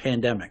simply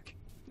pandemic.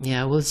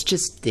 Yeah, well, it's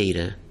just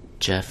data,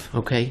 Jeff,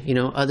 okay?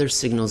 Other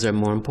signals are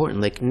more important,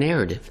 like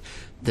narrative,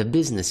 the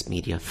business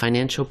media,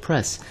 financial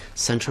press,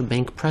 central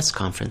bank press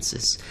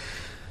conferences.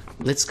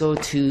 Let's go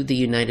to the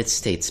United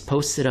States.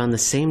 Posted on the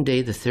same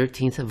day, the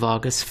 13th of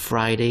August,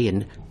 Friday,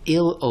 an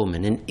ill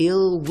omen, an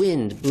ill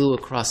wind blew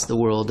across the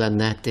world on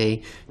that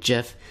day.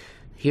 Jeff,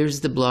 here's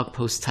the blog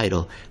post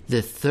title,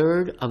 The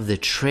Third of the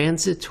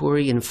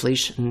Transitory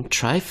Inflation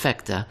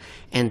Trifecta,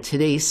 and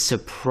today's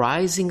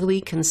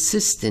surprisingly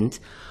consistent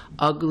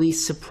ugly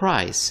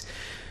surprise.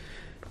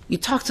 You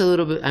talked a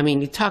little bit,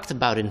 you talked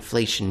about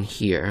inflation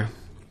here,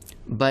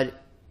 but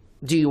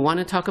do you want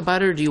to talk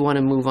about it, or do you want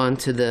to move on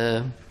to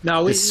the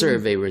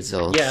survey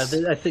results? Yeah,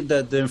 I think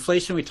that the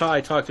inflation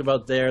I talked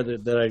about there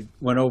that I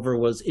went over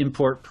was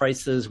import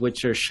prices,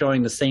 which are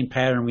showing the same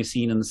pattern we've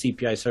seen in the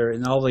CPI survey,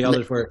 and all the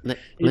others were.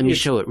 Let me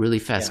show it really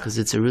fast because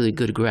it's a really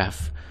good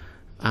graph.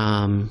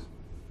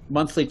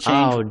 Monthly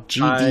change. Oh,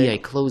 GD, I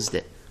closed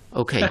it.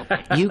 Okay,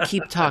 you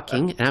keep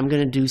talking, and I'm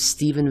going to do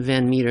Stephen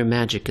Van Meter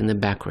magic in the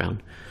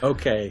background.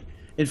 Okay.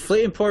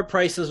 Import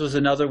prices was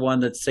another one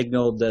that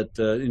signaled that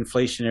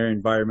inflationary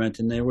environment,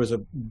 and there was a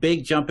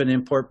big jump in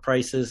import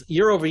prices.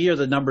 Year over year,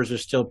 the numbers are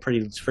still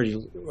pretty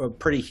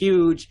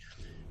huge,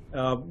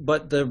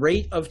 but the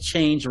rate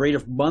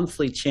of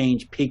monthly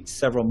change peaked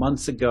several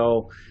months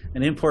ago,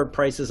 and import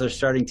prices are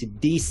starting to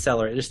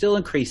decelerate. They're still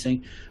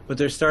increasing, but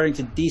they're starting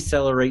to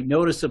decelerate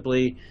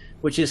noticeably,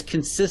 which is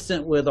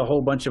consistent with a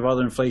whole bunch of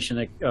other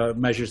inflation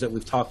measures that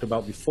we've talked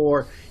about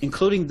before,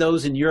 including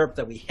those in Europe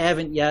that we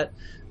haven't yet.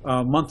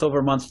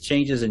 Month-over-month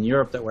changes in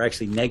Europe that were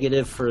actually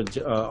negative for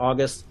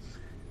August.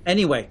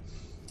 Anyway,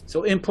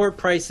 so import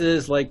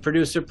prices, like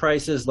producer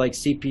prices, like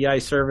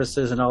CPI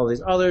services and all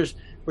these others,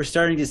 we're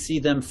starting to see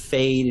them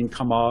fade and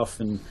come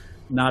off and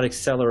not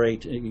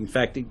accelerate, in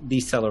fact,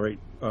 decelerate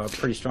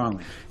pretty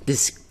strongly.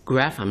 This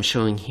graph I'm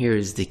showing here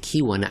is the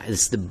key one.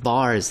 It's the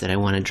bars that I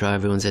want to draw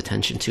everyone's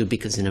attention to,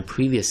 because in a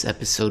previous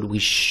episode we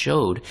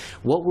showed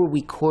what were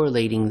we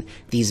correlating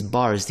these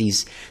bars,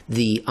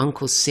 the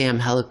Uncle Sam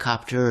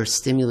helicopter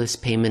stimulus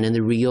payment and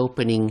the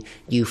reopening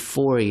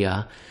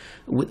euphoria.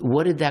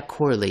 What did that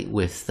correlate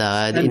with?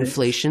 The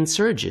inflation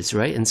surges,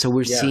 right? And so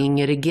we're seeing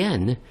it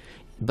again,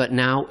 but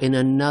now in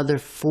another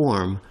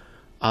form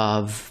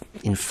of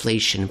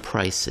inflation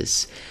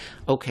prices.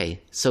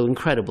 Okay, so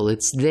incredible,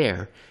 it's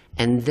there.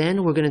 And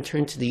then we're going to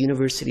turn to the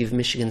University of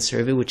Michigan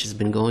survey, which has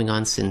been going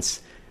on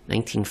since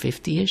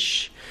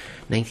 1950-ish,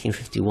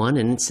 1951.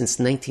 And since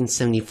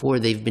 1974,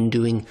 they've been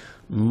doing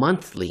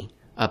monthly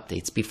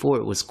updates. Before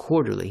it was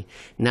quarterly.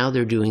 Now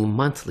they're doing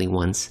monthly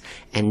ones.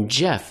 And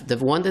Jeff, the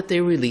one that they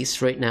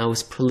released right now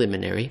is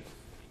preliminary.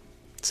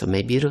 So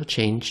maybe it'll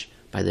change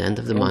by the end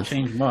of the month.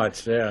 Won't change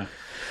much, yeah.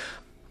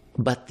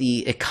 But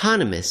the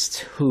economist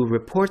who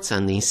reports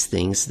on these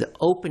things, the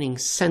opening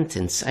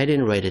sentence, I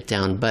didn't write it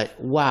down, but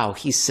wow,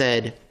 he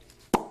said,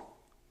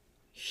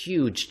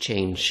 huge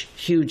change,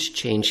 huge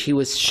change. He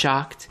was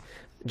shocked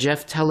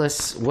Jeff, tell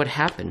us what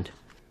happened.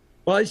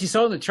 Well, as you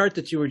saw in the chart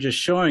that you were just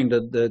showing,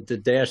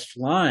 the dashed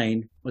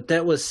line, what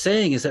that was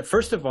saying is that,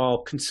 first of all,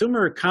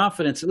 consumer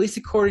confidence, at least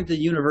according to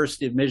the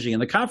University of Michigan,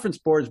 the Conference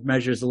Board's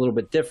measure is a little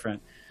bit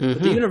different.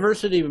 But the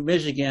University of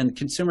Michigan,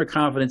 consumer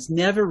confidence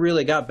never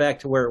really got back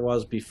to where it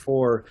was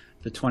before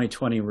the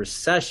 2020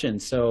 recession.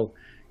 So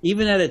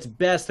even at its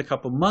best a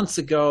couple months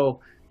ago,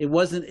 it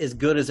wasn't as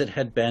good as it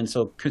had been.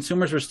 So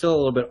consumers were still a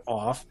little bit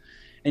off.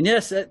 And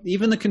yes,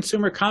 even the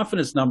consumer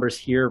confidence numbers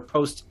here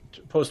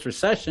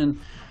post-recession,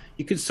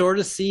 you can sort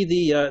of see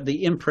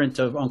the imprint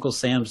of Uncle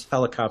Sam's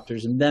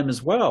helicopters in them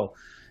as well.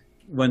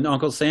 When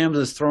Uncle Sam's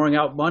is throwing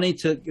out money,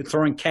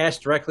 throwing cash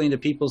directly into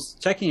people's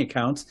checking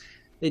accounts,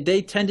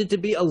 they tended to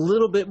be a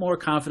little bit more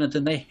confident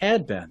than they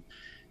had been.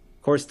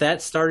 Of course,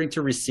 that's starting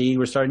to recede.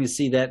 We're starting to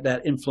see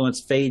that influence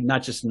fade,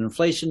 not just in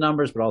inflation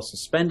numbers, but also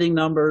spending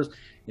numbers,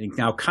 and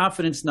now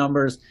confidence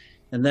numbers.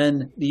 And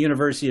then the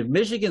University of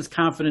Michigan's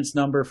confidence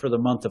number for the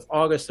month of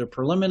August, their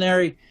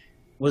preliminary,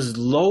 was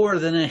lower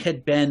than it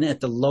had been at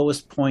the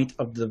lowest point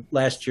of the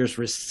last year's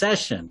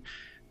recession,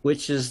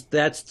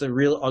 that's the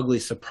real ugly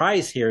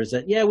surprise here, is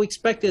that, yeah, we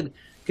expected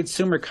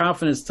consumer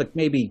confidence to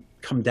maybe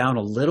come down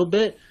a little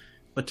bit,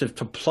 but to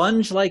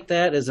plunge like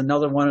that is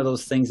another one of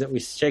those things that we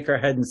shake our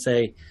head and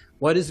say,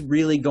 what is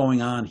really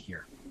going on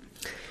here?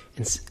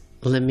 And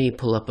let me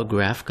pull up a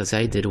graph because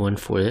I did one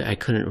for it. I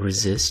couldn't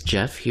resist.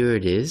 Jeff, here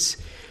it is.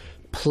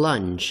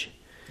 Plunge.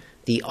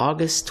 The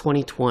August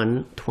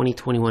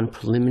 2021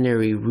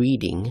 preliminary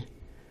reading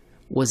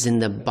was in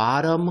the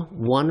bottom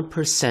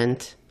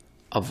 1%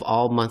 of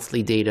all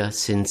monthly data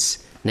since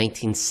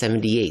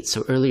 1978.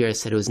 So earlier I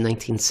said it was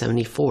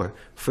 1974.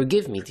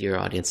 Forgive me, dear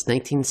audience,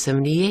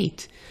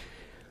 1978.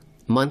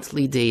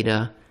 Monthly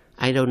data,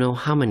 I don't know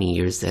how many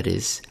years that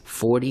is,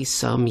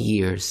 40-some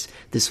years.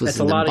 This was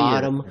in the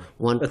bottom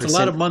 1%. That's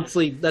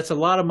a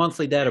lot of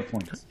monthly data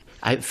points.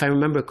 If I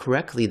remember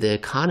correctly, the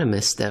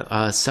economist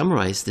that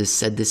summarized this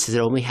said this had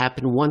only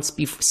happened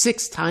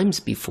six times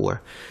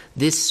before.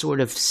 This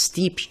sort of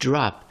steep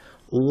drop.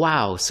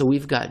 Wow. So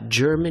we've got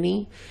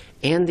Germany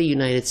and the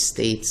United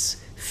States,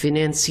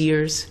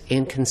 financiers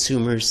and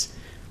consumers,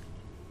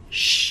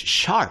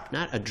 sharp,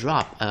 not a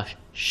drop, a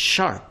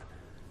sharp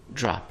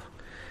drop.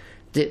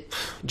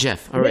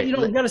 Jeff, all right.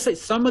 I've got to say,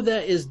 some of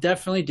that is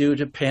definitely due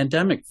to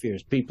pandemic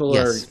fears. People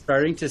are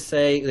starting to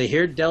say, they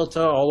hear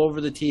Delta all over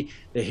the TV,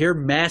 they hear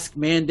mask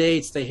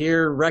mandates, they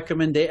hear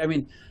recommendations. I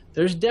mean,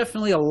 there's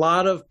definitely a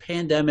lot of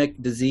pandemic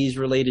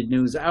disease-related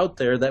news out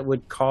there that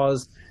would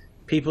cause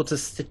people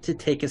to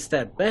take a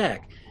step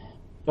back.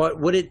 But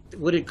would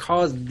it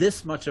cause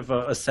this much of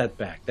a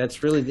setback?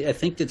 That's really, I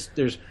think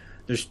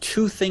there's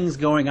two things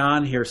going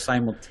on here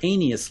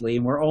simultaneously,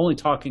 and we're only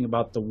talking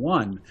about the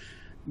one.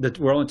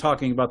 We're only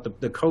talking about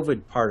the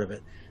COVID part of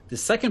it. The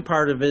second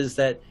part of it is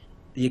that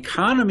the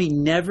economy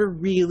never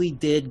really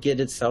did get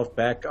itself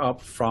back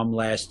up from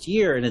last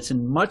year, and it's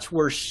in much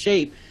worse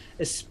shape,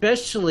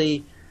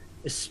 especially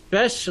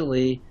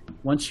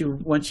once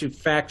you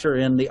factor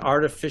in the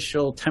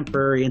artificial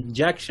temporary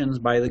injections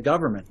by the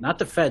government, not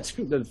the Fed.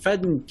 The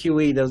Fed and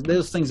QE,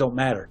 those things don't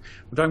matter.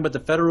 We're talking about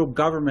the federal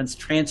government's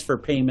transfer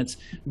payments,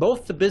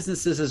 both to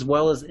businesses as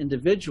well as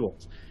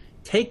individuals.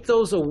 Take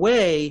those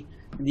away,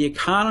 the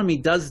economy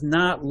does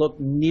not look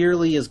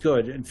nearly as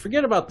good. And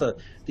forget about the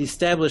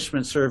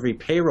establishment survey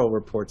payroll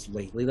reports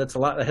lately. That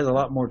has a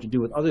lot more to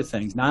do with other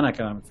things,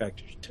 non-economic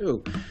factors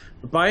too.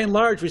 But by and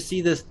large, we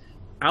see this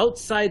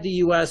outside the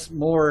U.S.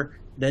 more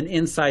than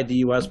inside the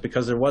U.S.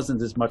 because there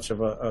wasn't as much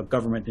of a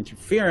government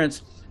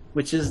interference,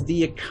 which is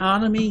the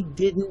economy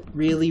didn't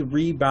really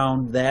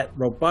rebound that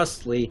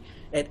robustly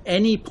at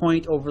any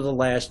point over the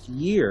last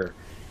year.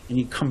 And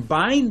you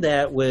combine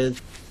that with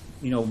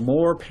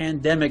more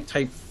pandemic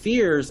type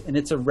fears, and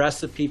it's a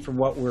recipe for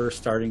what we're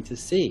starting to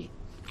see.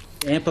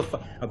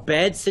 Amplify a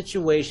bad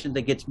situation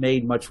that gets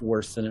made much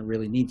worse than it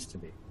really needs to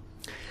be.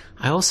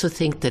 I also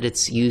think that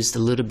it's used a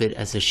little bit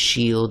as a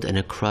shield and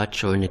a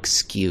crutch or an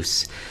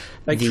excuse.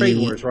 Like trade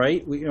wars,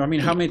 right? How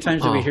many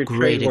times did we hear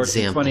trade wars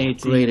in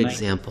 2018? Great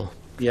example.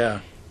 Yeah.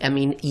 I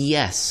mean,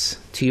 yes,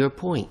 to your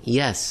point,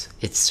 yes,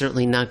 it's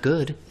certainly not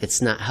good.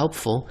 It's not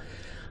helpful.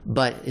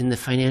 But in the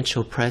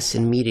financial press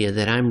and media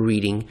that I'm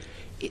reading,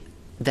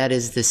 that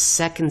is the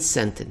second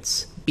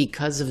sentence.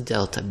 Because of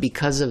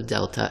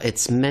Delta,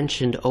 it's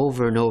mentioned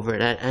over and over.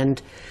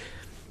 And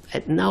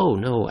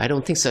no, I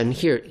don't think so. And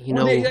here,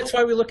 that's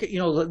why we look at,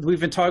 we've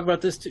been talking about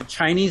this too.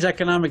 Chinese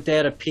economic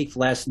data peaked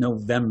last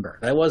November.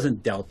 That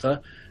wasn't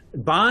Delta.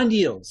 Bond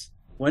yields,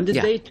 when did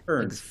they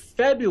turn?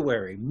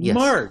 February,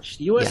 March.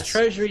 The U.S.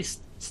 Treasury,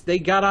 they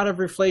got out of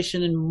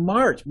reflation in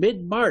March,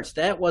 mid-March.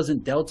 That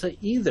wasn't Delta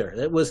either.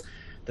 That was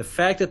the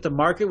fact that the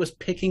market was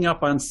picking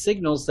up on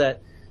signals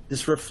that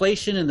this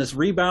reflation and this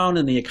rebound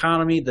in the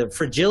economy, the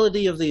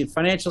fragility of the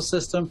financial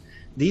system,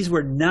 these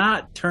were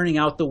not turning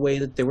out the way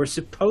that they were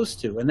supposed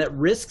to, and that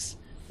risks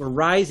were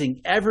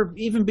rising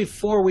even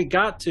before we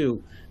got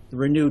to the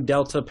renewed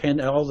Delta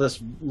all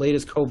this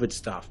latest COVID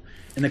stuff.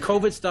 And the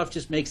COVID stuff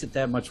just makes it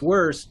that much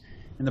worse.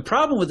 And the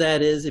problem with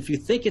that is if you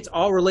think it's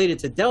all related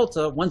to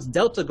Delta, once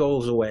Delta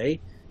goes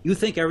away, you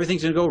think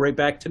everything's going to go right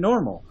back to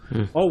normal.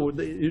 Oh,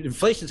 the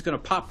inflation's going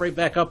to pop right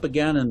back up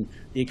again, and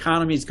the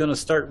economy is going to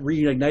start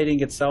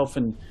reigniting itself,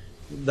 and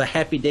the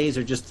happy days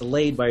are just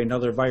delayed by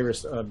another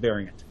virus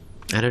variant.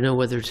 I don't know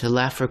whether to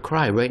laugh or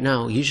cry. Right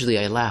now, usually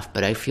I laugh,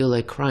 but I feel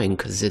like crying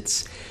because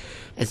it's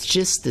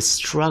just the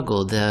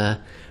struggle, the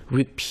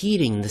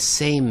repeating the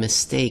same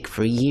mistake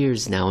for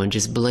years now and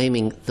just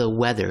blaming the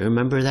weather.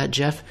 Remember that,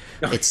 Jeff?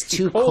 It's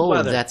too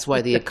cold. That's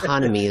why the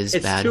economy is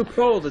bad. It's too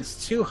cold.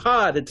 It's too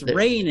hot. It's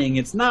raining.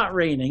 It's not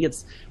raining.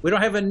 We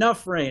don't have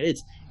enough rain.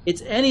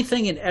 It's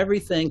anything and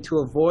everything to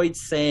avoid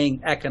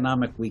saying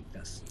economic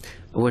weakness.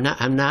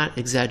 I'm not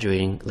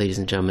exaggerating, ladies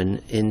and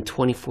gentlemen. In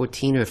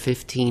 2014 or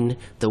 15,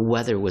 the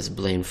weather was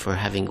blamed for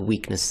having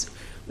weakness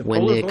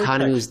when the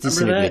economy was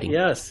disintegrating.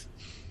 Yes.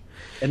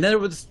 And then there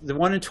was the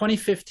one in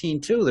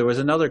 2015 too. There was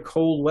another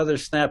cold weather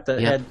snap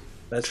that had.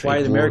 That's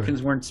why the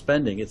Americans weren't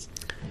spending.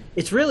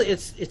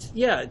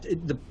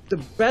 The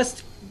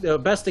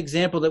best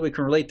example that we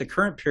can relate the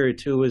current period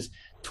to is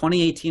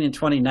 2018 and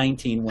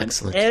 2019, when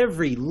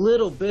every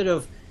little bit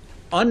of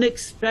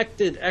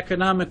unexpected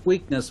economic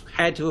weakness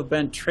had to have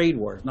been trade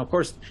wars. Now, of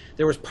course,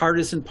 there was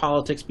partisan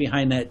politics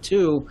behind that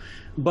too,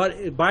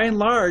 but by and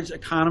large,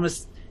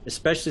 economists,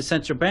 especially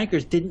central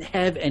bankers, didn't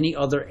have any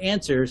other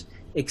answers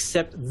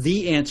except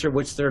the answer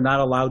which they're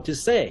not allowed to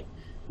say,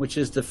 which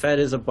is the Fed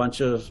is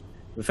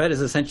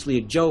essentially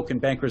a joke,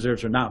 and bank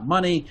reserves are not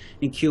money,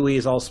 and QE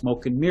is all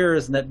smoke and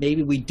mirrors, and that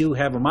maybe we do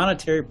have a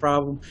monetary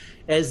problem,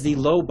 as the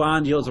low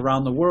bond yields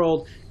around the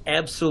world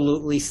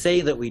absolutely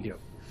say that we do.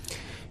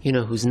 You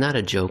know who's not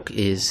a joke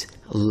is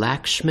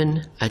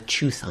Lakshman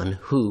Achuthan,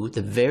 who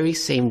the very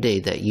same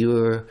day that you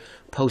were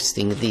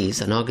posting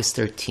these on August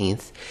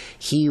 13th,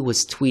 he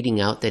was tweeting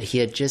out that he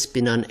had just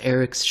been on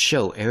Eric's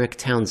show, Eric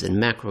Townsend,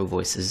 Macro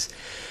Voices.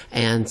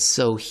 And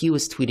so he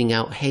was tweeting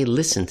out, hey,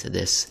 listen to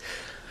this.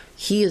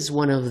 He is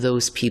one of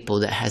those people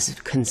that has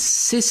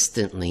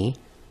consistently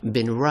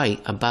been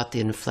right about the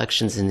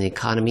inflections in the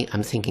economy.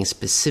 I'm thinking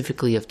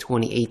specifically of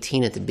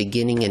 2018. At the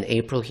beginning in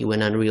April, he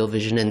went on Real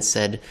Vision and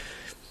said,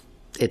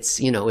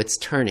 it's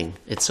turning.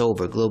 It's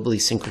over.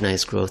 Globally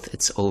synchronized growth.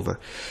 It's over.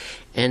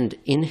 And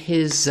in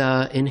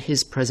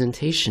his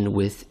presentation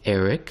with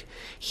Eric,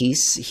 he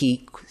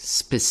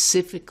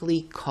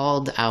specifically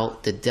called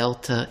out the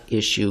Delta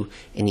issue,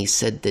 and he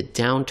said the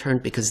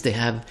downturn, because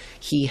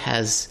he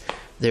has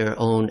their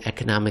own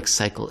economic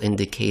cycle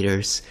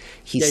indicators.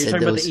 You're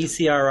talking about the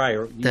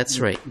ECRI. That's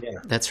right. Yeah.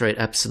 That's right.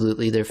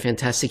 Absolutely. They're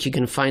fantastic. You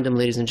can find them,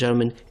 ladies and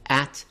gentlemen,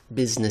 at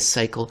Business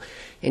Cycle.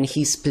 And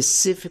he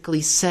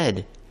specifically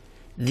said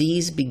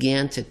these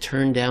began to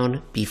turn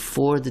down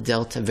before the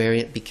Delta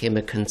variant became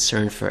a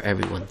concern for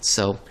everyone.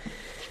 So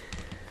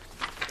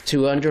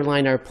to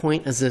underline our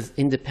point as an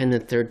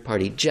independent third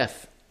party,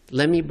 Jeff,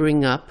 let me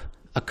bring up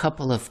a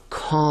couple of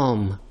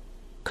calm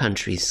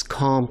countries,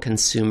 calm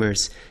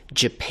consumers,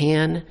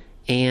 Japan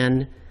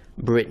and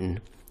Britain.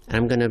 And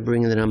I'm going to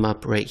bring them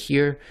up right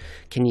here.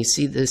 Can you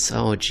see this?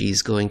 Oh,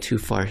 geez, going too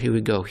far. Here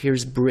we go.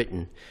 Here's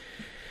Britain.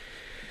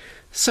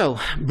 So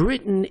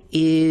Britain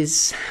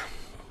is,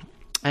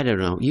 I don't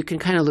know, you can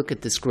kind of look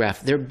at this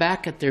graph. They're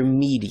back at their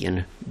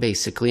median,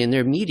 basically. And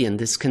their median,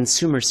 this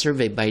consumer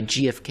survey by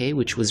GfK,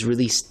 which was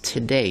released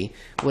today.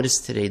 What is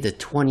today? The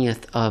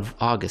 20th of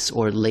August,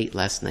 or late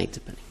last night,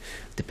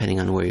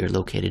 depending on where you're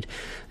located.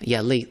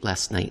 Yeah, late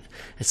last night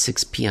at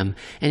 6 p.m.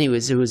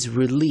 Anyways, it was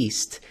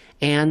released.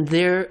 And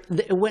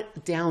it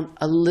went down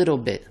a little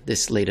bit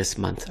this latest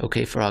month,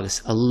 okay, for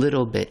August, a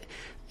little bit.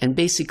 And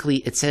basically,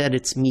 it's at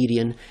its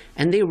median,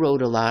 and they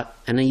wrote a lot,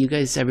 and you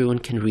guys, everyone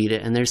can read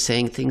it, and they're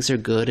saying things are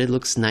good, it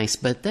looks nice,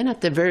 but then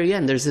at the very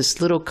end, there's this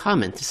little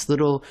comment, this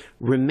little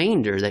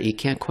remainder that you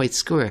can't quite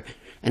square,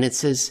 and it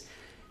says,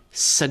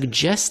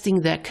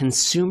 suggesting that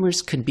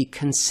consumers could be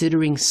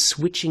considering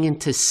switching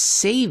into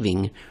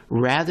saving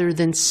rather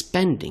than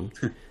spending.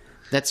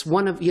 That's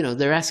one of,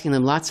 they're asking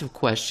them lots of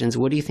questions.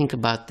 What do you think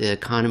about the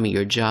economy,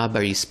 your job?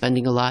 Are you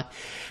spending a lot?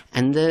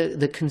 And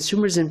the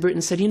consumers in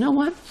Britain said, you know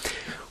what?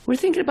 We're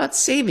thinking about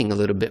saving a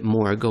little bit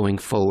more going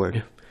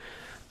forward.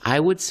 I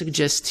would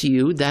suggest to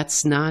you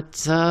that's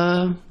not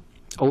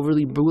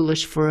overly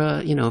bullish for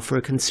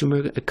a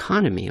consumer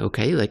economy.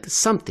 Okay, like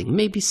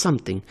maybe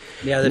something.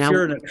 Yeah, if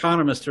you're an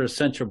economist or a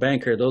central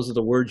banker, those are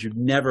the words you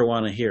never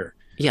want to hear.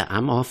 Yeah,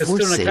 I'm all for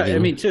saving. I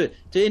mean, to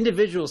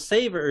individual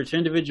savers, to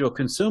individual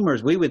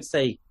consumers, we would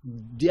say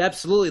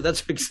absolutely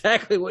that's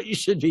exactly what you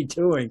should be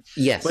doing.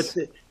 Yes,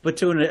 but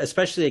to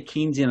especially a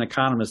Keynesian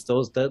economist,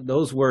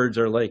 those words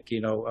are like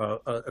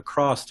a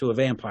cross to a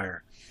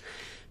vampire.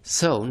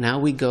 So now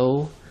we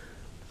go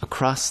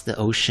across the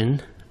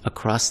ocean,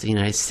 across the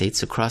United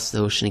States, across the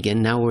ocean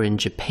again. Now we're in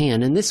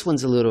Japan, and this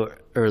one's a little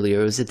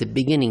earlier. It was at the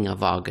beginning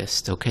of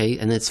August, okay?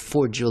 And it's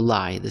for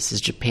July. This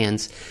is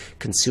Japan's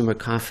consumer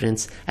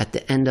confidence. At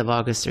the end of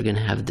August, they're going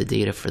to have the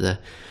data for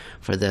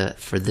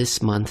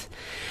this month.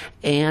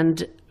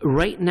 And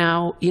right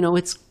now,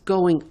 it's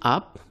going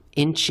up.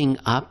 inching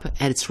up,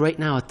 and it's right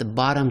now at the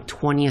bottom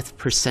 20th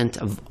percent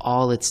of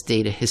all its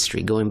data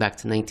history going back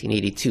to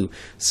 1982.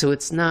 So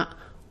it's not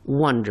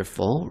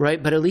wonderful,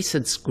 right? But at least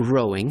it's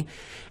growing.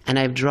 And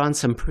I've drawn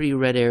some pretty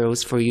red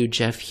arrows for you,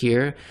 Jeff,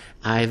 here.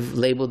 I've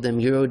labeled them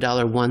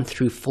Eurodollar 1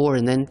 through 4.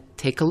 And then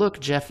take a look,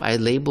 Jeff. I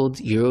labeled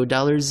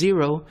Eurodollar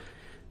 0,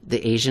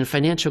 the Asian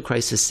financial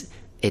crisis.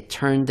 It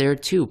turned there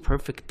too,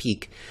 perfect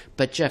peak.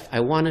 But Jeff,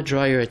 I want to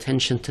draw your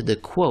attention to the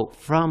quote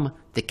from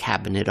the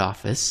Cabinet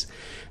Office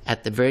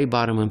at the very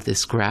bottom of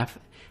this graph.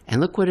 And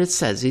look what it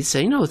says. They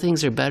say,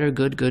 things are better,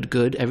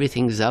 good,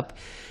 everything's up.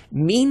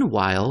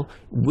 Meanwhile,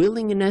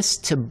 willingness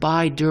to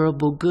buy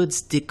durable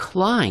goods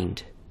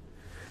declined.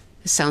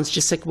 It sounds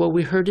just like what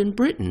we heard in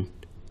Britain.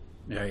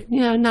 Right.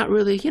 Yeah, not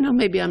really.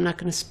 Maybe I'm not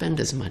going to spend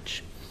as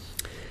much.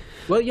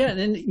 Well, yeah, and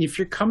then if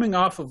you're coming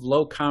off of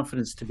low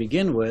confidence to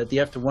begin with, you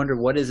have to wonder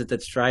what is it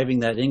that's driving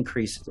that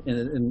increase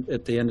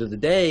at the end of the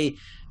day,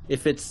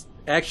 if it's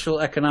actual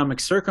economic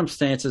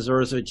circumstances,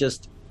 or is it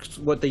just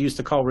what they used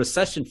to call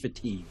recession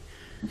fatigue,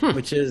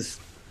 which is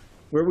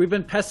where we've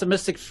been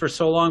pessimistic for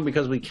so long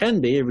because we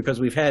can be, or because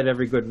we've had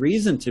every good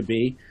reason to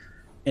be,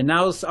 and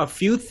now a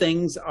few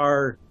things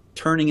are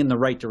turning in the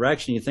right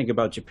direction. You think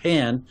about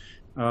Japan.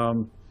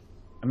 I'm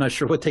not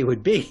sure what they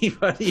would be,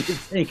 but you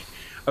think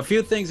a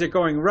few things are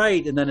going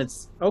right, and then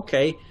it's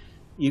okay.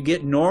 You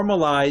get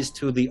normalized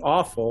to the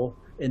awful,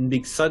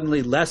 and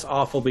suddenly less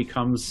awful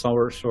becomes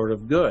sort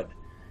of good.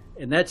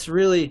 And that's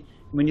really,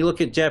 when you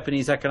look at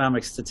Japanese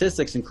economic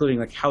statistics, including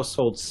like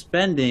household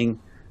spending,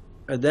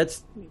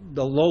 that's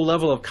the low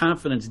level of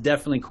confidence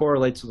definitely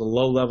correlates with the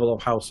low level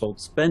of household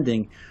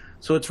spending.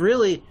 So it's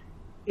really,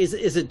 is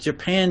it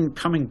Japan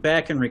coming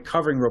back and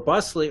recovering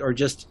robustly, or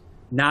just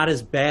not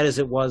as bad as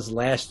it was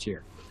last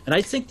year? And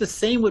I think the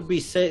same could be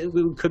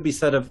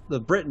said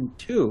of Britain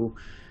too.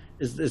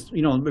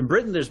 In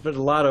Britain there's been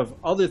a lot of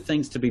other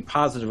things to be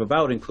positive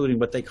about, including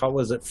what they call,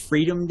 was it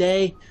Freedom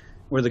Day,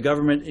 where the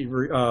government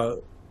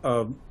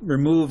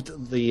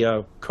removed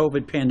the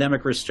COVID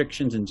pandemic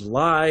restrictions in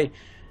July.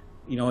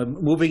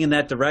 Moving in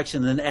that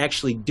direction and then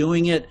actually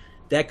doing it,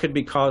 that could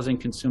be causing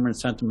consumer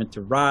sentiment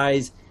to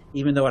rise,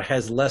 even though it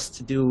has less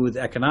to do with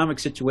the economic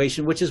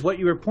situation, which is what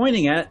you were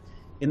pointing at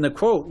in the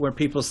quote, where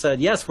people said,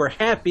 yes, we're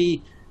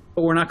happy,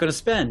 but we're not going to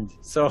spend.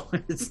 So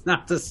it's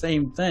not the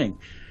same thing.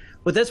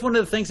 But that's one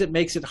of the things that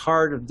makes it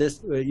hard of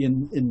this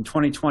in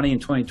 2020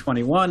 and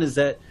 2021, is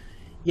that,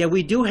 yeah,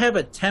 we do have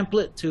a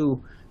template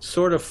to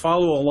sort of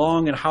follow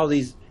along and how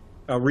these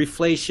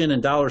reflation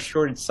and dollar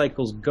shortage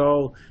cycles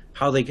go,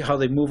 how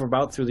they move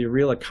about through the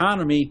real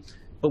economy.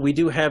 But we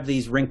do have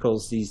these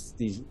wrinkles,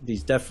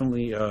 these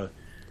definitely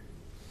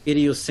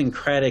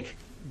idiosyncratic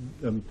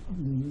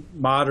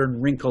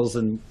modern wrinkles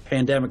and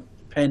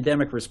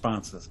pandemic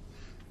responses.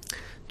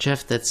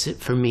 Jeff, that's it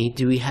for me.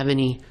 Do we have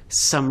any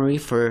summary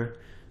for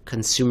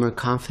consumer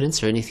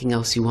confidence or anything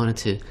else you wanted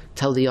to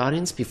tell the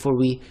audience before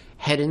we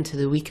head into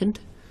the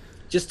weekend?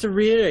 Just to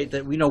reiterate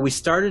that we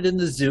started in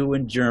the zoo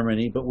in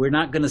Germany, but we're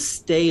not going to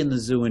stay in the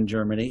zoo in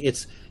Germany.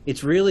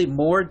 It's really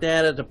more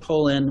data to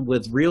pull in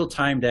with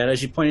real-time data.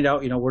 As you pointed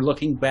out, we're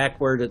looking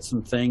backward at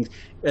some things.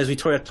 As we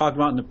talked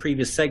about in the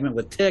previous segment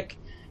with Tick,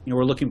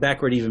 we're looking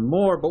backward even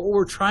more. But what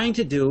we're trying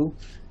to do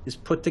is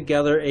put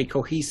together a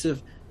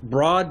cohesive,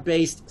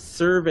 broad-based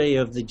survey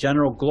of the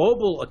general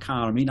global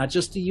economy, not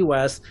just the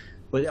U.S.,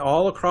 but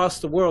all across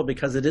the world,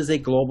 because it is a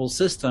global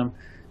system,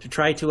 to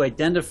try to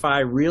identify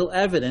real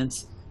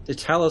evidence to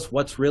tell us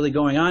what's really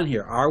going on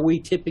here. Are we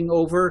tipping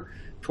over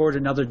toward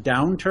another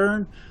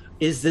downturn?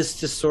 Is this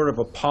just sort of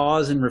a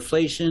pause in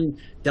reflation?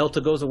 Delta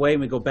goes away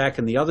and we go back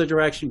in the other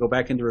direction, go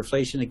back into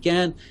reflation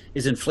again.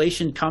 Is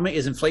inflation coming?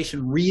 Is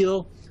inflation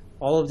real?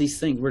 All of these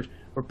things.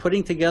 We're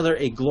putting together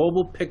a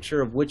global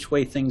picture of which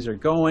way things are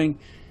going,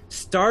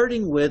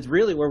 starting with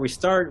really where we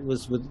start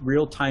was with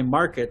real-time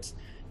markets.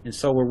 And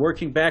so we're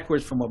working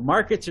backwards from what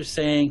markets are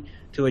saying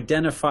to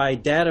identify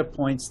data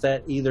points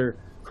that either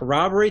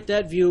corroborate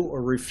that view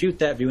or refute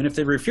that view. And if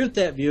they refute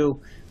that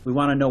view, we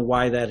want to know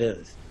why that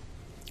is.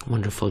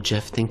 Wonderful,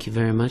 Jeff. Thank you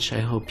very much. I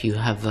hope you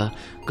have a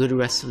good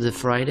rest of the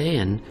Friday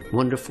and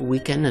wonderful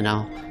weekend, and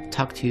I'll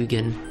talk to you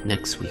again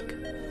next week.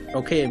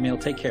 Okay, Emil,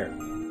 take care.